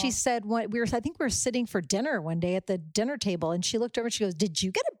ever. And she said, I think we were sitting for dinner one day at the dinner table, and she looked over and she goes, "Did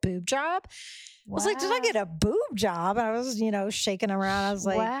you get a boob job?" I was like, "Did I get a boob job?" And I was, shaking around. I was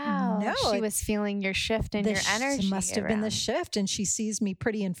like, "No." She was feeling your shift in your energy. Must have been the shift. And she sees me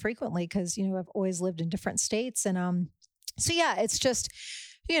pretty infrequently because, I've always lived in different states. And so yeah, it's just,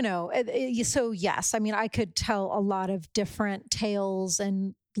 so yes, I mean, I could tell a lot of different tales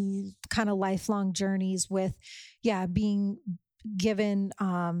and kind of lifelong journeys with, being given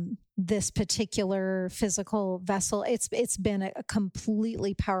this particular physical vessel. It's been a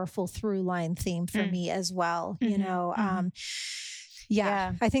completely powerful through line theme for me as well. I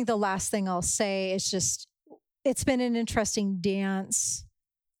think the last thing I'll say is just, it's been an interesting dance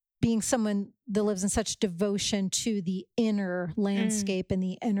being someone that lives in such devotion to the inner landscape and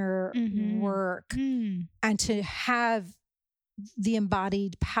the inner work, and to have the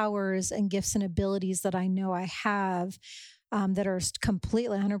embodied powers and gifts and abilities that I know I have, that are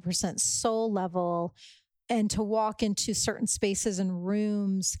completely 100% soul level, and to walk into certain spaces and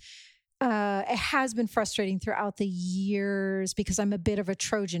rooms. It has been frustrating throughout the years because I'm a bit of a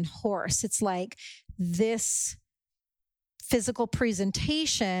Trojan horse. It's like this physical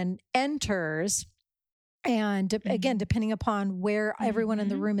presentation enters, and again, depending upon where everyone in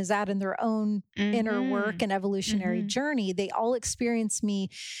the room is at in their own inner work and evolutionary journey, they all experience me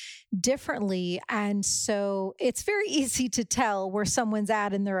differently. And so it's very easy to tell where someone's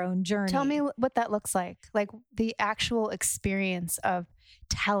at in their own journey. Tell me what that looks like the actual experience of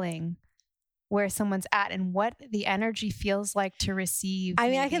telling where someone's at and what the energy feels like to receive. I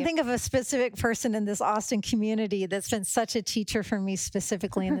mean, I can think of a specific person in this Austin community that's been such a teacher for me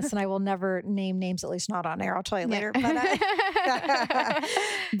specifically in this, and I will never name names, at least not on air. I'll tell you later.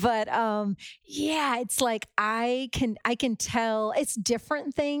 But, it's like I can tell it's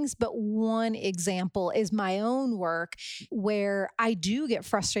different things, but one example is my own work where I do get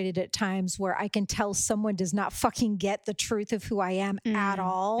frustrated at times where I can tell someone does not fucking get the truth of who I am at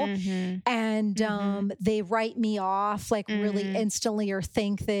all. And they write me off like really instantly, or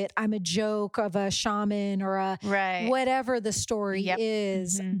think that I'm a joke of a shaman or whatever the story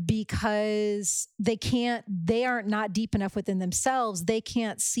is, because they aren't not deep enough within themselves. They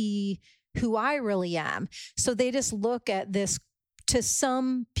can't see who I really am. So they just look at this, to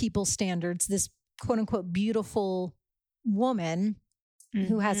some people's standards, this quote unquote beautiful woman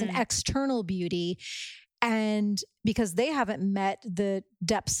who has an external beauty. And because they haven't met the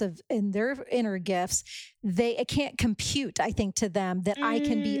depths in their inner gifts, it can't compute, I think, to them that I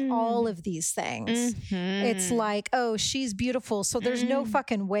can be all of these things. It's like, oh, she's beautiful, so there's no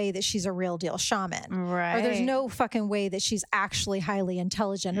fucking way that she's a real deal shaman. Right. Or there's no fucking way that she's actually highly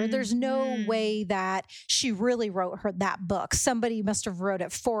intelligent. Or there's no way that she really wrote that book. Somebody must have wrote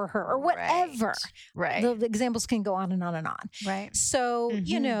it for her, or whatever. Right. The examples can go on and on and on. Right. So,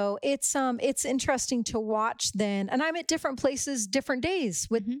 it's interesting to watch then. And I'm at different places, different days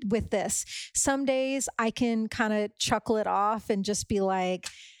with this. Some days I can kind of chuckle it off and just be like,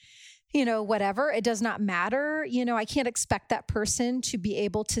 whatever, it does not matter. I can't expect that person to be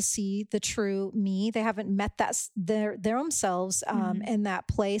able to see the true me. They haven't met their own selves in that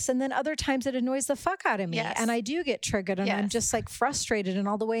place. And then other times it annoys the fuck out of me. Yes. And I do get triggered, and I'm just like frustrated. And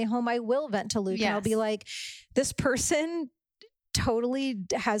all the way home, I will vent to Luke, and I'll be like, this person totally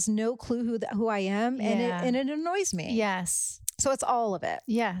has no clue who I am, and it annoys me. Yes. So it's all of it.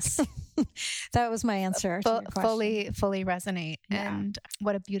 Yes. That was my answer to your question. Fully resonate. Yeah. And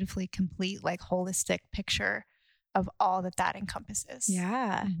what a beautifully complete, holistic picture of all that encompasses.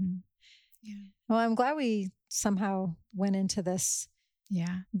 Yeah. Yeah. Well, I'm glad we somehow went into this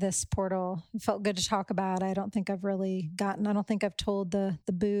portal. It felt good to talk about. I don't think I've told the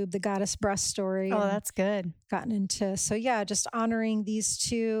boob, the goddess breast story. Oh, that's good. Gotten into. So just honoring these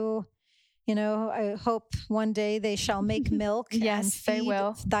two, I hope one day they shall make milk. Yes, and feed they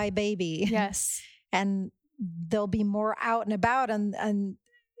will. Thy baby. Yes. And they'll be more out and about and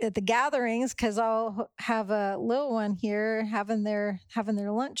at the gatherings, because I'll have a little one here having their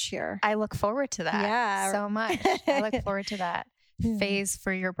lunch here. I look forward to that. Yeah. So much. I look forward to that. phase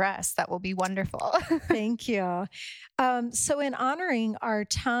for your breasts. That will be wonderful. Thank you. So in honoring our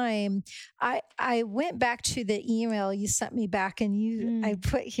time, I went back to the email you sent me back, and I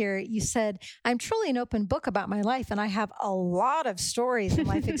put here, you said, I'm truly an open book about my life, and I have a lot of stories and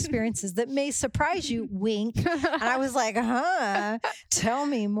life experiences that may surprise you, wink. And I was like, tell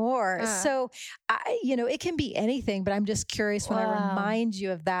me more. So, it can be anything, but I'm just curious when I remind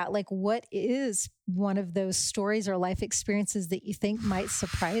you of that, like, what is one of those stories or life experiences that you think might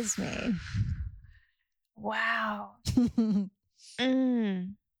surprise me? Wow.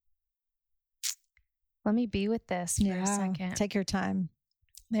 Let me be with this for a second. Take your time.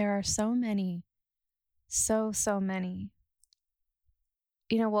 There are so many, so many.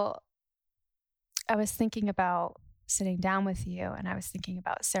 I was thinking about sitting down with you, and I was thinking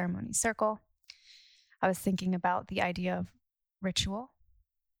about ceremony circle. I was thinking about the idea of ritual,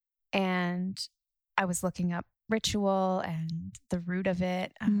 and I was looking up ritual and the root of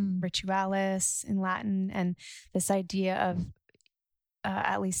it, ritualis in Latin, and this idea of,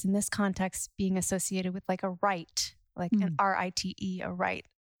 at least in this context, being associated with like a rite, like an RITE, a rite,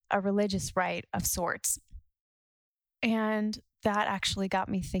 a religious rite of sorts. And that actually got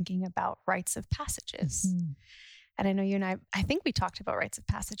me thinking about rites of passages. And I know you and I think we talked about rites of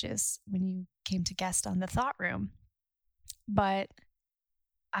passages when you came to guest on the Thought Room, but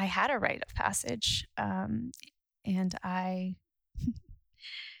I had a rite of passage. And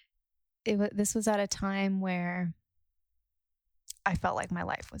this was at a time where I felt like my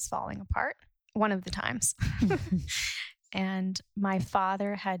life was falling apart. One of the times. And my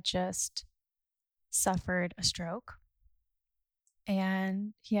father had just suffered a stroke,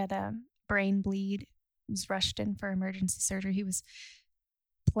 and he had a brain bleed. He was rushed in for emergency surgery. He was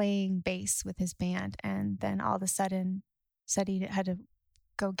playing bass with his band, and then all of a sudden said he had to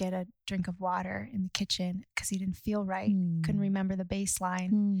go get a drink of water in the kitchen because he didn't feel right. Couldn't remember the bass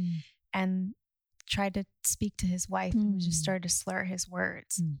line, and tried to speak to his wife and just started to slur his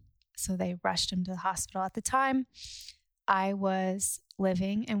words. So they rushed him to the hospital. At the time, I was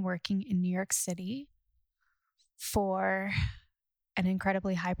living and working in New York City for an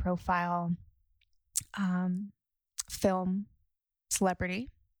incredibly high profile film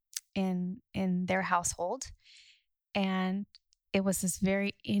celebrity in their household. And it was this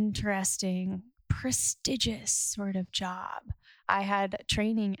very interesting, prestigious sort of job. I had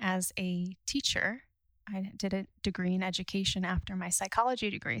training as a teacher. I did a degree in education after my psychology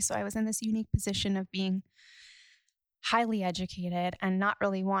degree. So I was in this unique position of being highly educated and not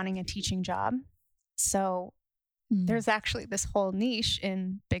really wanting a teaching job. So there's actually this whole niche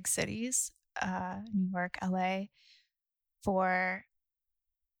in big cities, New York, LA, for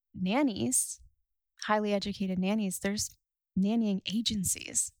nannies, highly educated nannies. There's nannying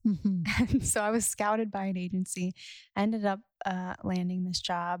agencies. And so I was scouted by an agency, ended up landing this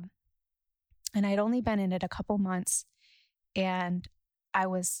job. And I'd only been in it a couple months, and I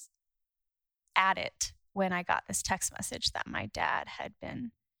was at it when I got this text message that my dad had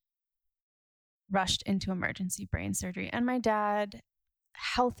been rushed into emergency brain surgery. And my dad,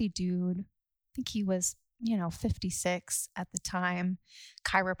 healthy dude, I think he was, 56 at the time,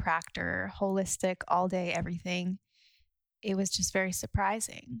 chiropractor, holistic, all day, everything. It was just very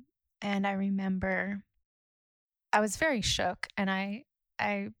surprising. And I remember I was very shook, and I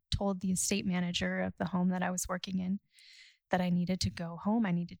told the estate manager of the home that I was working in that I needed to go home.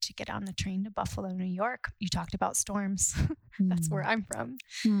 I needed to get on the train to Buffalo, New York. You talked about storms. That's where I'm from.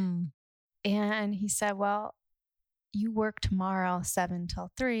 And he said, well, you work tomorrow 7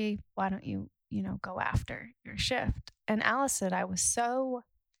 till 3. Why don't you, go after your shift? And Alice said, I was so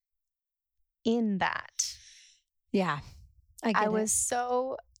in that. Yeah. I was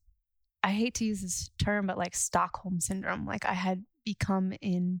so, I hate to use this term, but like Stockholm syndrome. Like I had become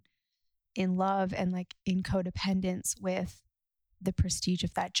in love and like in codependence with the prestige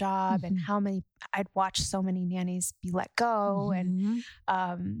of that job and how many, I'd watched so many nannies be let go, and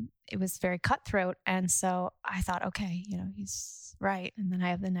it was very cutthroat. And so I thought, okay, he's right. And then I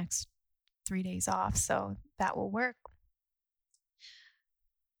have the next 3 days off, so that will work.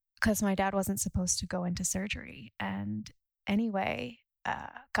 Because my dad wasn't supposed to go into surgery. And anyway,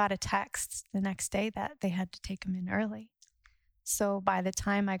 got a text the next day that they had to take him in early. So by the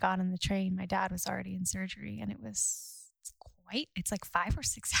time I got on the train, my dad was already in surgery, and it's like 5 or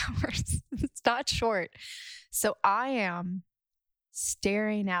 6 hours. It's not short. So I am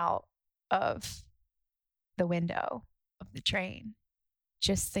staring out of the window of the train,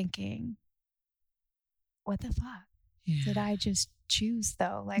 just thinking, what the fuck did I just choose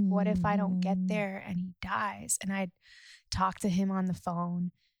though? Like, what if I don't get there and he dies? And I'd talked to him on the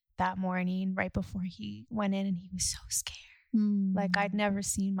phone that morning right before he went in, and he was so scared. Like I'd never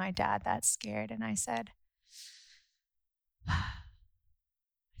seen my dad that scared. And I said,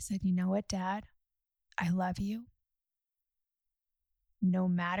 you know what, Dad? I love you. No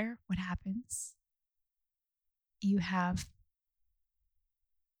matter what happens, you have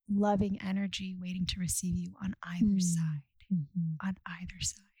loving energy waiting to receive you on either side. On either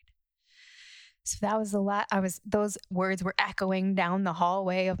side. So that was those words were echoing down the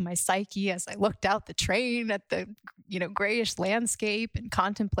hallway of my psyche as I looked out the train at the, grayish landscape and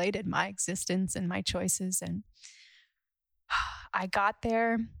contemplated my existence and my choices. And I got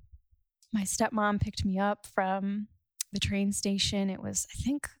there. My stepmom picked me up from the train station. It was, I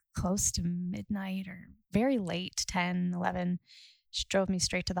think, close to midnight or very late, 10, 11. She drove me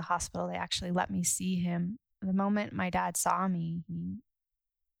straight to the hospital. They actually let me see him. The moment my dad saw me,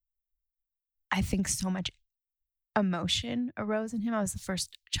 I think so much emotion arose in him. I was the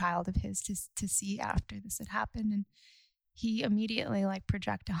first child of his to see after this had happened. And he immediately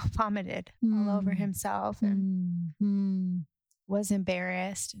projectile vomited all over himself and was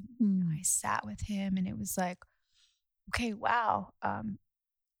embarrassed. And I sat with him and it was like, okay, wow,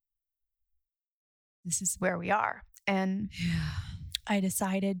 this is where we are. And I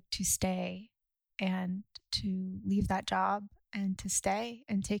decided to stay and to leave that job and to stay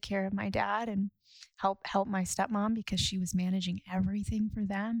and take care of my dad and help my stepmom because she was managing everything for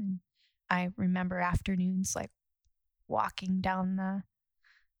them. And I remember afternoons walking down the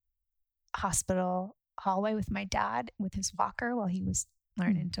hospital hallway with my dad with his walker while he was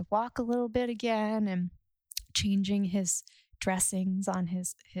learning to walk a little bit again and changing his dressings on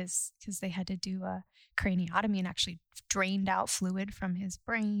his because they had to do a craniotomy and actually drained out fluid from his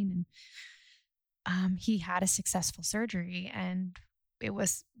brain. And he had a successful surgery and it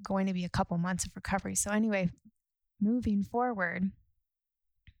was going to be a couple months of recovery. So anyway, moving forward,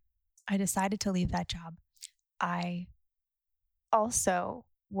 I decided to leave that job. I also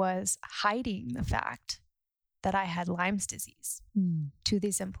was hiding the fact that I had Lyme's disease to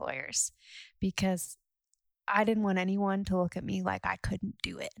these employers because I didn't want anyone to look at me like I couldn't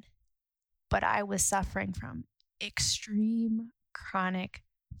do it. But I was suffering from extreme chronic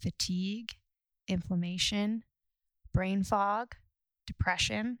fatigue, inflammation, brain fog,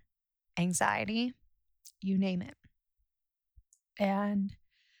 depression, anxiety, you name it. And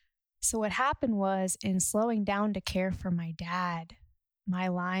so what happened was in slowing down to care for my dad, my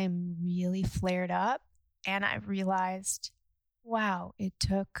Lyme really flared up and I realized, wow, it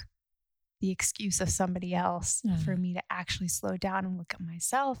took the excuse of somebody else for me to actually slow down and look at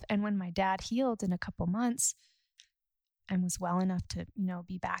myself. And when my dad healed in a couple months and was well enough to,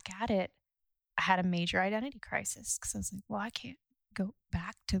 be back at it, I had a major identity crisis because I was like, well, I can't go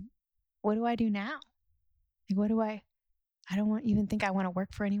back to, what do I do now? I don't even think I want to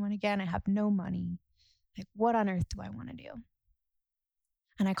work for anyone again. I have no money. What on earth do I want to do?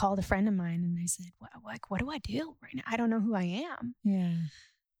 And I called a friend of mine and I said, what do I do right now? I don't know who I am. Yeah.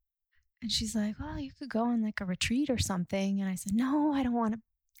 And she's like, well, you could go on a retreat or something. And I said, no, I don't want to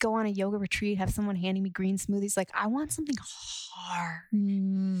go on a yoga retreat, have someone handing me green smoothies. I want something hard.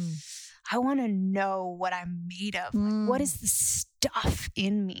 I want to know what I'm made of. What is the stuff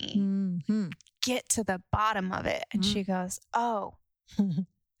in me? Get to the bottom of it. And she goes, oh.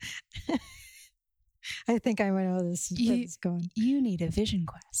 I think I know this is going. You need a vision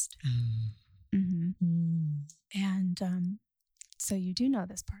quest. And so you do know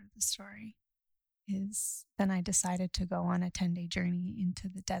this part of the story is then I decided to go on a 10-day journey into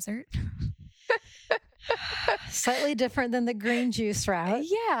the desert. Slightly different than the green juice route.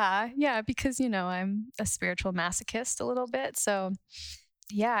 Yeah, because, I'm a spiritual masochist a little bit. So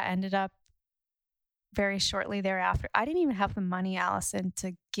ended up very shortly thereafter. I didn't even have the money, Allison,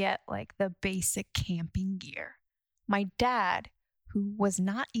 to get the basic camping gear. My dad, who was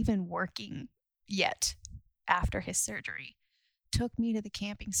not even working yet after his surgery, took me to the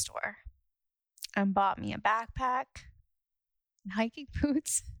camping store and bought me a backpack and hiking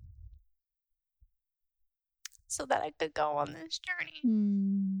boots so that I could go on this journey.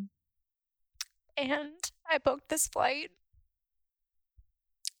 And I booked this flight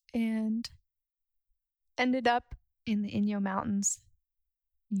and ended up in the Inyo Mountains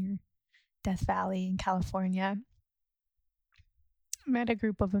near Death Valley in California. Met a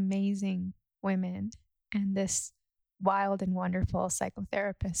group of amazing women and this wild and wonderful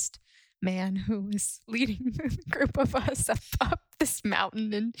psychotherapist man who was leading a group of us up this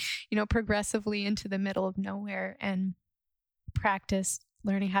mountain and, progressively into the middle of nowhere, and practiced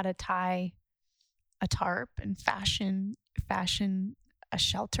learning how to tie a tarp and fashion a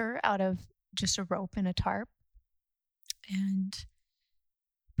shelter out of just a rope and a tarp, and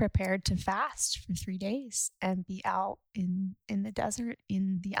prepared to fast for 3 days and be out in the desert,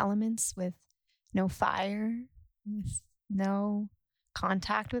 in the elements, with no fire, with no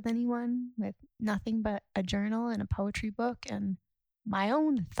contact with anyone, with nothing but a journal and a poetry book and my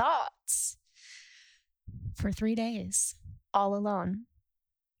own thoughts for 3 days, all alone.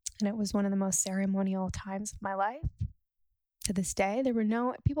 And it was one of the most ceremonial times of my life. To this day, there were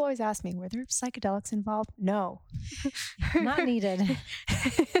no, people always ask me, were there psychedelics involved? No. Not needed.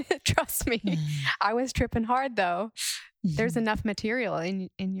 Trust me. I was tripping hard though. There's enough material in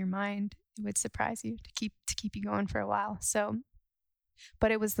your mind. It would surprise you to keep you going for a while. So, but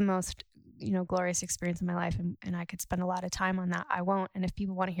it was the most, glorious experience of my life. And I could spend a lot of time on that. I won't. And if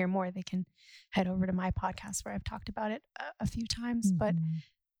people want to hear more, they can head over to my podcast where I've talked about it a few times. But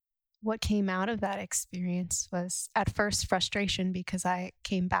what came out of that experience was at first frustration, because I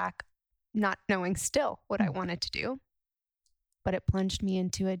came back not knowing still what I wanted to do, but it plunged me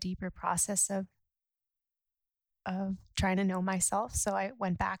into a deeper process of trying to know myself. So I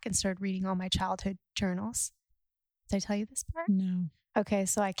went back and started reading all my childhood journals. Did I tell you this part? No. Okay.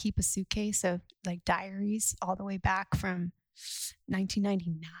 So I keep a suitcase of like diaries all the way back from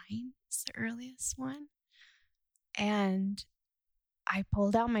 1999. It's the earliest one. And I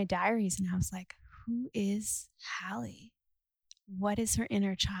pulled out my diaries and I was like, who is Hallie? What is her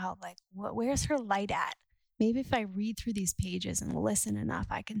inner child? Like, where's her light at? Maybe if I read through these pages and listen enough,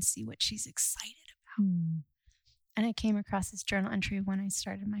 I can see what she's excited about. And I came across this journal entry when I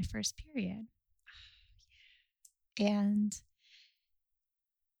started my first period. And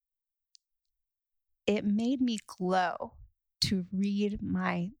it made me glow to read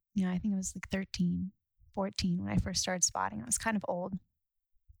my, I think it was like 13, 14 when I first started spotting. I was kind of old.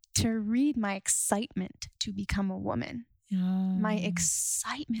 To read my excitement to become a woman. My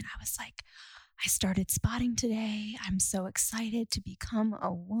excitement. I was like, I started spotting today. I'm so excited to become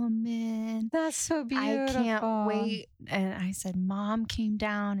a woman. That's so beautiful. I can't wait. And I said, Mom came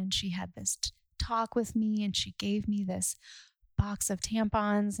down and she had this talk with me, and she gave me this box of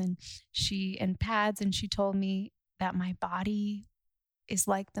tampons and pads, and she told me that my body is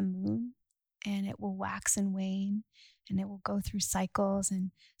like the moon, and it will wax and wane, and it will go through cycles,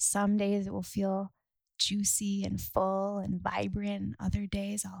 and some days it will feel juicy and full and vibrant, and other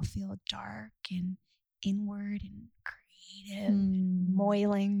days I'll feel dark and inward and creative and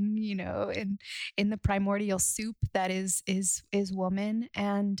moiling, in the primordial soup that is woman,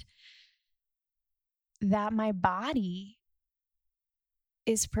 and that my body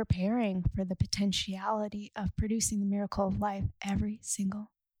is preparing for the potentiality of producing the miracle of life every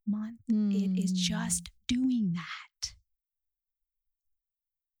single month. It is just doing that.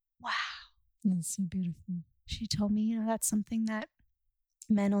 Wow. That's so beautiful. She told me, that's something that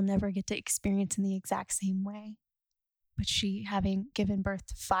men will never get to experience in the exact same way. But she, having given birth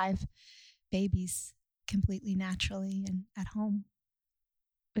to 5 babies completely naturally and at home,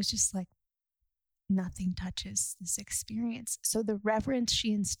 it was just like, nothing touches this experience. So the reverence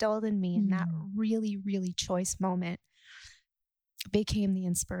she instilled in me in that really, really choice moment became the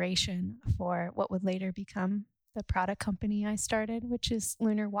inspiration for what would later become the product company I started, which is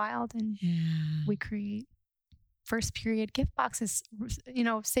Lunar Wild. And we create first period gift boxes,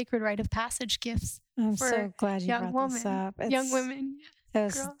 sacred rite of passage gifts. I'm so glad you brought this up. Young women.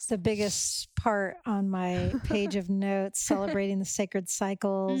 That's the biggest part on my page of notes, celebrating the sacred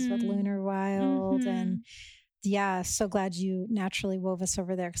cycles with Lunar Wild. And so glad you naturally wove us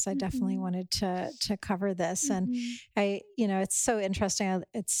over there, because I definitely wanted to cover this. And it's so interesting.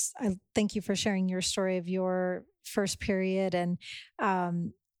 I thank you for sharing your story of your first period. And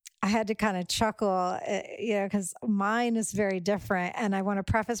I had to kind of chuckle, because mine is very different. And I want to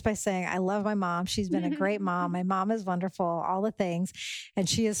preface by saying I love my mom. She's been a great mom. My mom is wonderful, all the things. And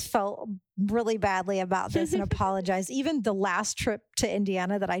she has felt really badly about this and apologized. Even the last trip to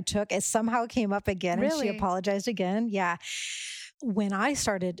Indiana that I took, it somehow came up again. Really? And she apologized again. Yeah. When I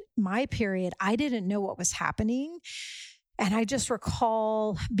started my period, I didn't know what was happening. And I just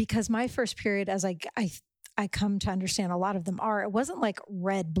recall, because my first period, as I come to understand a lot of them are, it wasn't like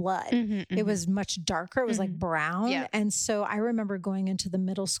red blood. It was much darker. It was like brown. Yeah. And so I remember going into the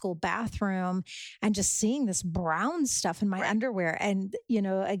middle school bathroom and just seeing this brown stuff in my underwear. And,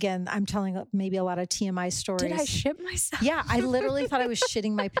 again, I'm telling maybe a lot of TMI stories. Did I shit myself? Yeah. I literally thought I was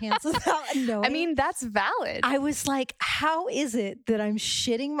shitting my pants without knowing. I mean, that's valid. I was like, how is it that I'm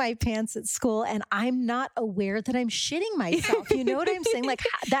shitting my pants at school and I'm not aware that I'm shitting myself? You know what I'm saying? Like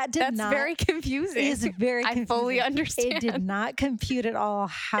that That's very confusing. It's very very confusing. I fully understand. It did not compute at all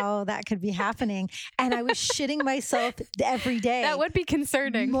how that could be happening. And I was shitting myself every day. That would be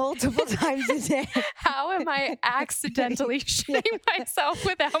concerning. Multiple times a day. How am I accidentally shitting myself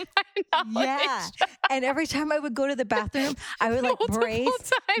without my knowledge? Yeah. And every time I would go to the bathroom, I would like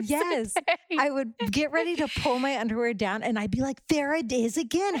brace. Yes. I would get ready to pull my underwear down and I'd be like, there it is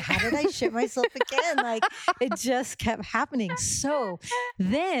again. How did I shit myself again? Like it just kept happening. So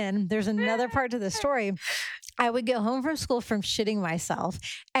then there's another part to the story. I would get home from school from shitting myself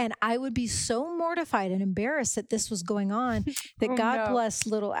and I would be so mortified and embarrassed that this was going on that God bless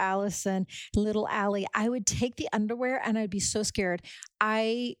little Allison, little Hallie. I would take the underwear and I'd be so scared.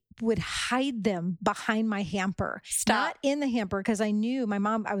 I would hide them behind my hamper, not in the hamper, because I knew my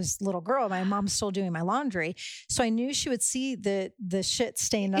mom, I was a little girl, my mom's still doing my laundry. So I knew she would see the shit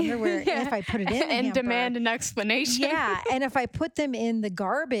stained underwear if I put it in the and hamper. Demand an explanation. Yeah. And if I put them in the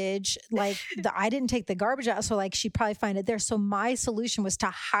garbage, like I didn't take the garbage out. So like she'd probably find it there. So my solution was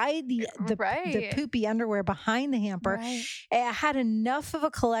to hide the poopy underwear behind the hamper. Right. I had enough of a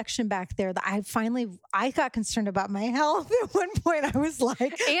collection back there that I got concerned about my health. At one point I was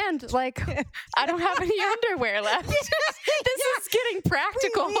like, and like, I don't have any underwear left. This is getting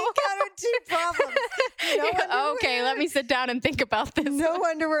practical. We encountered two problems. No okay, let me sit down and think about this. No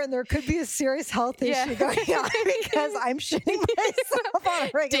underwear, and there could be a serious health issue going on because I'm shitting myself on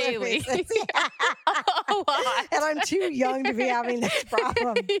a regular daily. basis. Yeah. A lot. And I'm too young to be having this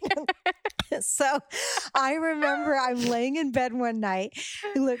problem. So I remember I'm laying in bed one night.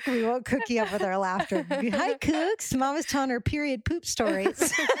 Look, we woke Cookie up with our laughter. Hi, Cooks. Mama's telling her period poop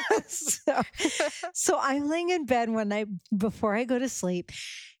stories. So I'm laying in bed one night before I go to sleep,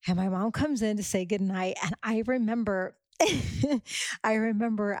 and my mom comes in to say goodnight. And I remember,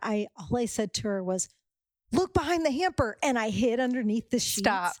 all I said to her was, look behind the hamper. And I hid underneath the sheets.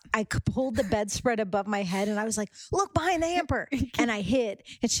 Stop. I pulled the bedspread above my head and I was like, look behind the hamper. And I hid.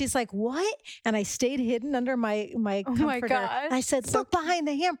 And she's like, what? And I stayed hidden under my comforter. My gosh. And I said, look behind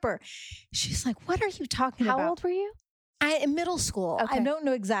the hamper. She's like, what are you talking about? How old were you? In middle school. Okay. I don't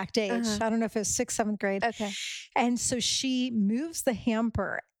know exact age. I don't know if it was 6th, 7th grade. Okay. And so she moves the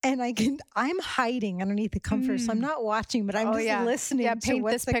hamper and I'm hiding underneath the comforter. So I'm not watching, but I'm just listening to paint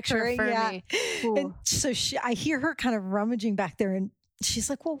what's this picture occurring. for me. And so I hear her kind of rummaging back there and she's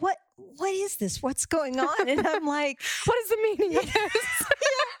like, well, what is this? What's going on? And I'm like, what is the meaning of this?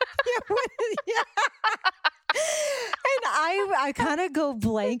 And I kind of go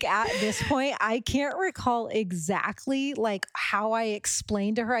blank at this point. I can't recall exactly like how I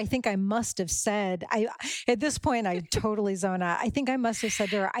explained to her. I think I must have said, at this point, I totally zone out. I think I must have said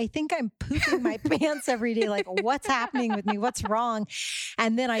to her, I think I'm pooping my pants every day. Like, what's happening with me? What's wrong?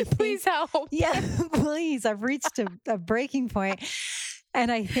 And then I think, please help. Yeah, please. I've reached a breaking point.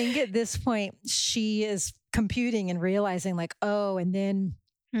 And I think at this point, she is computing and realizing like, oh, and then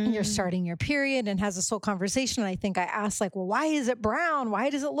you're starting your period, and has this whole conversation. And I think I asked like, well, why is it brown? Why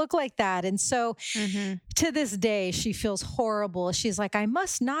does it look like that? And so to this day, she feels horrible. She's like,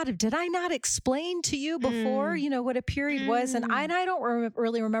 did I not explain to you before, what a period was? And I don't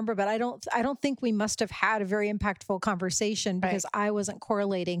really remember, but I don't think we must have had a very impactful conversation because I wasn't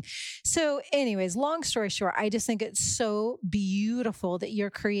correlating. So anyways, long story short, I just think it's so beautiful that you're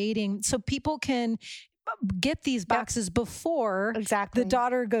creating so people can get these boxes before the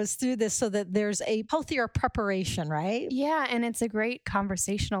daughter goes through this so that there's a healthier preparation, right? Yeah. And it's a great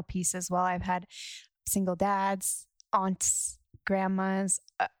conversational piece as well. I've had single dads, aunts, grandmas.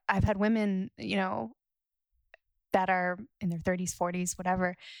 I've had women, that are in their 30s, 40s,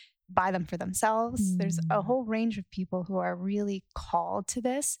 whatever, buy them for themselves. There's a whole range of people who are really called to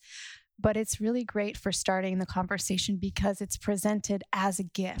this. But it's really great for starting the conversation because it's presented as a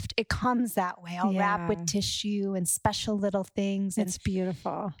gift. It comes that way. I'll wrap with tissue and special little things. It's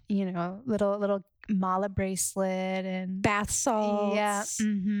beautiful. Little mala bracelet and bath salts. Yeah.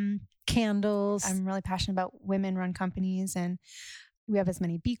 Candles. I'm really passionate about women-run companies, and we have as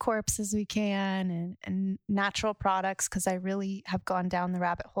many B Corps as we can and natural products because I really have gone down the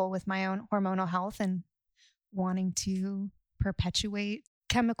rabbit hole with my own hormonal health and wanting to perpetuate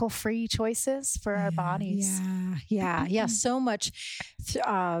chemical-free choices for our bodies. Yeah. So much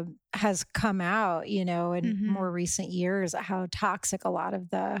has come out, in more recent years, how toxic a lot of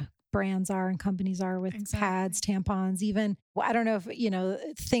the brands are and companies are with pads, tampons, even, I don't know if,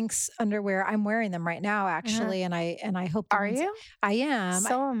 Thinx underwear, I'm wearing them right now actually. And I hope. Are you? I am.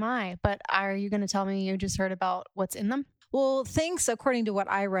 So am I. But are you going to tell me you just heard about what's in them? Well, things, according to what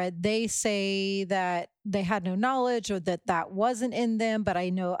I read, they say that they had no knowledge or that wasn't in them. But I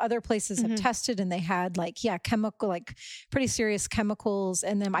know other places have tested and they had chemical, like pretty serious chemicals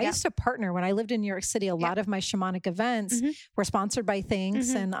in them. I used to partner when I lived in New York City. A lot of my shamanic events were sponsored by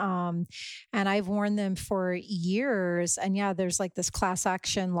things, and I've worn them for years. And there's like this class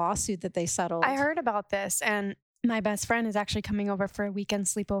action lawsuit that they settled. I heard about this, and my best friend is actually coming over for a weekend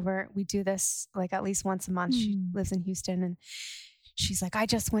sleepover. We do this like at least once a month. She lives in Houston, and she's like, I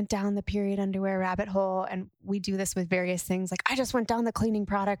just went down the period underwear rabbit hole. And we do this with various things. Like, I just went down the cleaning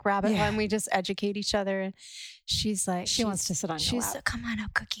product rabbit hole, and we just educate each other. And she's like, she wants to sit on your lap. Come on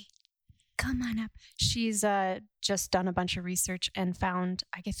up, Cookie. Come on up. She's just done a bunch of research and found,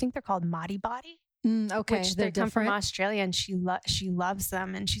 I think they're called Madi Body. Okay, which they come from Australia, and she loves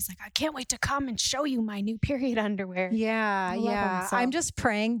them, and she's like, I can't wait to come and show you my new period underwear. Yeah. I'm just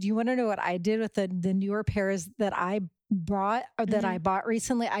praying. Do you want to know what I did with the newer pairs that I brought or that I bought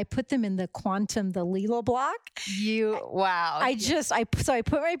recently? I put them in the Lilo block. Wow. I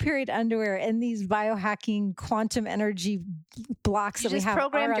put my period underwear in these biohacking quantum energy blocks that we have.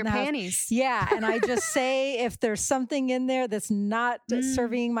 Programmed your panties. Yeah. And I just say, if there's something in there that's not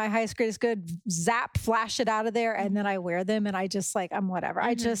serving my highest, greatest good, zap, flash it out of there. And then I wear them, and I just I'm whatever.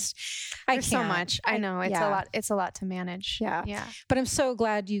 I can't. So much. I know it's a lot. It's a lot to manage. Yeah. But I'm so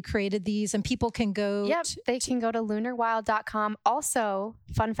glad you created these, and people can go. Yep. They can go to lunarwild.com. Also,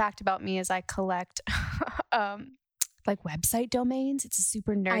 fun fact about me is I collect like website domains. It's a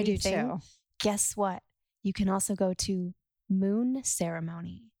super nerdy I do thing. too. Guess what? You can also go to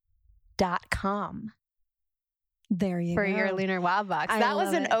moonceremony.com. There you go. For go. your Lunar Wild box. That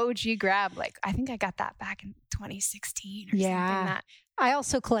was an OG grab. Like, I think I got that back in 2016 or something. I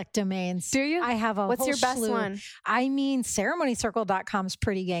also collect domains. Do you? I have a What's whole your best slew. one? I mean, ceremonycircle.com is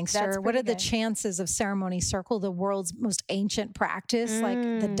pretty gangster. That's what are the good. chances of Ceremony Circle, the world's most ancient practice, like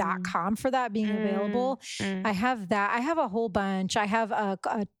the .com for that being available? I have that. I have a whole bunch. I have a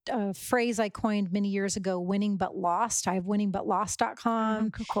phrase I coined many years ago, winning but lost. I have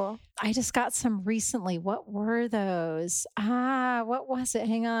winningbutlost.com. Cool. I just got some recently. What were those? What was it?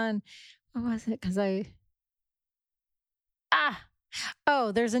 Hang on. What was it?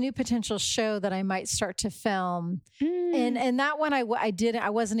 There's a new potential show that I might start to film. And that one I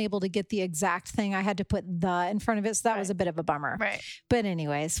wasn't able to get the exact thing. I had to put the in front of it. So that was a bit of a bummer. Right. But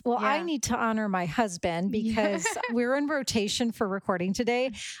anyways, I need to honor my husband because we're in rotation for recording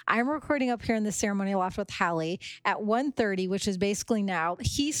today. I'm recording up here in the ceremony loft with Hallie at 1:30, which is basically now.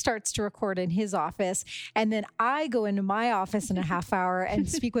 He starts to record in his office. And then I go into my office in a half hour and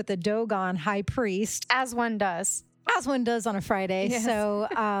speak with the Dogon high priest. As one does. As one does on a Friday. Yes. So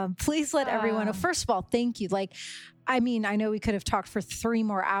please let everyone know. First of all, thank you. I know we could have talked for 3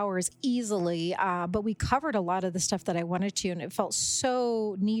 more hours easily, but we covered a lot of the stuff that I wanted to, and it felt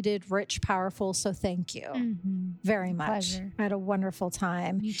so needed, rich, powerful. So thank you very much. Pleasure. I had a wonderful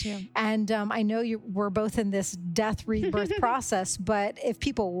time. Me too. And I know we're both in this death rebirth process, but if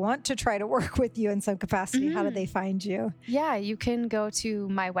people want to try to work with you in some capacity, how do they find you? Yeah, you can go to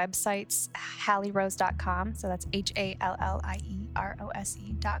my websites, hallierose.com. So that's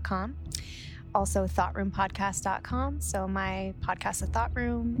HALLIEROSE.com. Also, thoughtroompodcast.com. So my podcast, The Thought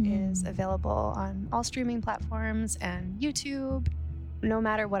Room, is available on all streaming platforms and YouTube. No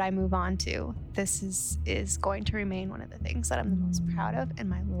matter what I move on to, this is going to remain one of the things that I'm the most proud of in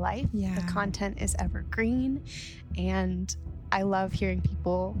my life. Yeah. The content is evergreen, and I love hearing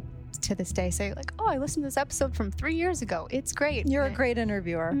people to this day say like, oh, I listened to this episode from 3 years ago. It's great. You're a great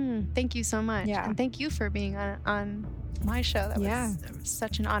interviewer. Thank you so much. Yeah. And thank you for being on my show. That was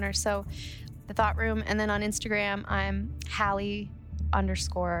such an honor. So The Thought Room. And then on Instagram, I'm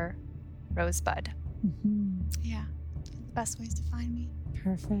Hallie_Rosebud. Yeah. The best ways to find me.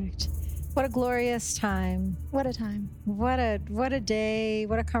 Perfect. What a glorious time. What a time. What a day.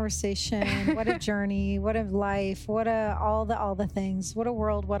 What a conversation. What a journey. What a life. All the things. What a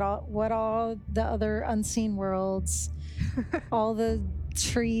world. What all the other unseen worlds. All the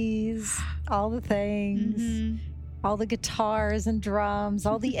trees. All the things. All the guitars and drums,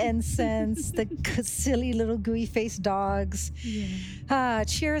 all the incense, the silly little gooey-faced dogs. Yeah.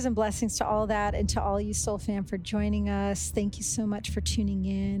 Cheers and blessings to all that, and to all you Soul Fam for joining us. Thank you so much for tuning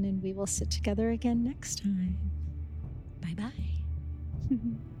in, and we will sit together again next time. Bye-bye.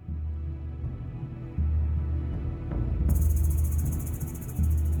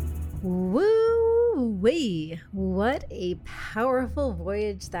 Woo-wee! What a powerful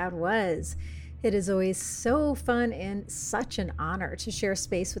voyage that was. It is always so fun and such an honor to share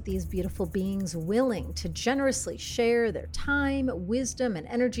space with these beautiful beings willing to generously share their time, wisdom, and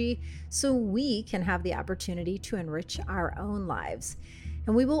energy so we can have the opportunity to enrich our own lives.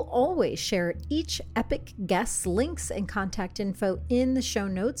 And we will always share each epic guest's links and contact info in the show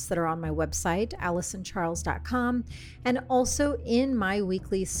notes that are on my website, AllisonCharles.com, and also in my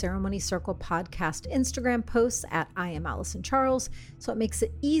weekly Ceremony Circle podcast Instagram posts at I am Allison Charles, so it makes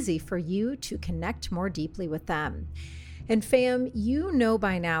it easy for you to connect more deeply with them. And fam, you know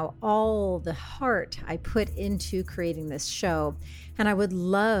by now all the heart I put into creating this show, and I would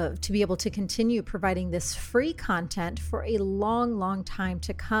love to be able to continue providing this free content for a long, long time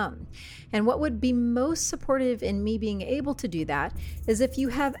to come. And what would be most supportive in me being able to do that is if you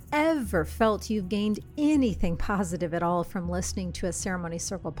have ever felt you've gained anything positive at all from listening to a Ceremony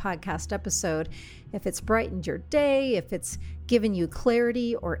Circle podcast episode, if it's brightened your day, if it's given you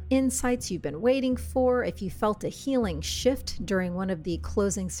clarity or insights you've been waiting for, if you felt a healing shift during one of the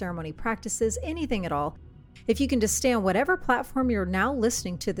closing ceremony practices, anything at all, if you can just stay on whatever platform you're now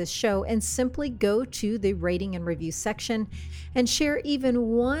listening to this show and simply go to the rating and review section and share even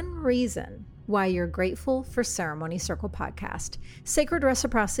one reason why you're grateful for Ceremony Circle Podcast. Sacred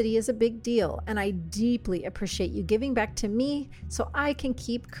reciprocity is a big deal, and I deeply appreciate you giving back to me so I can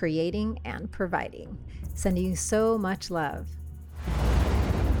keep creating and providing. Sending you so much love.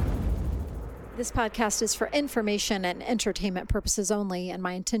 This podcast is for information and entertainment purposes only, and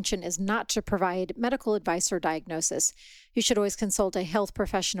my intention is not to provide medical advice or diagnosis. You should always consult a health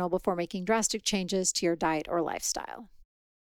professional before making drastic changes to your diet or lifestyle.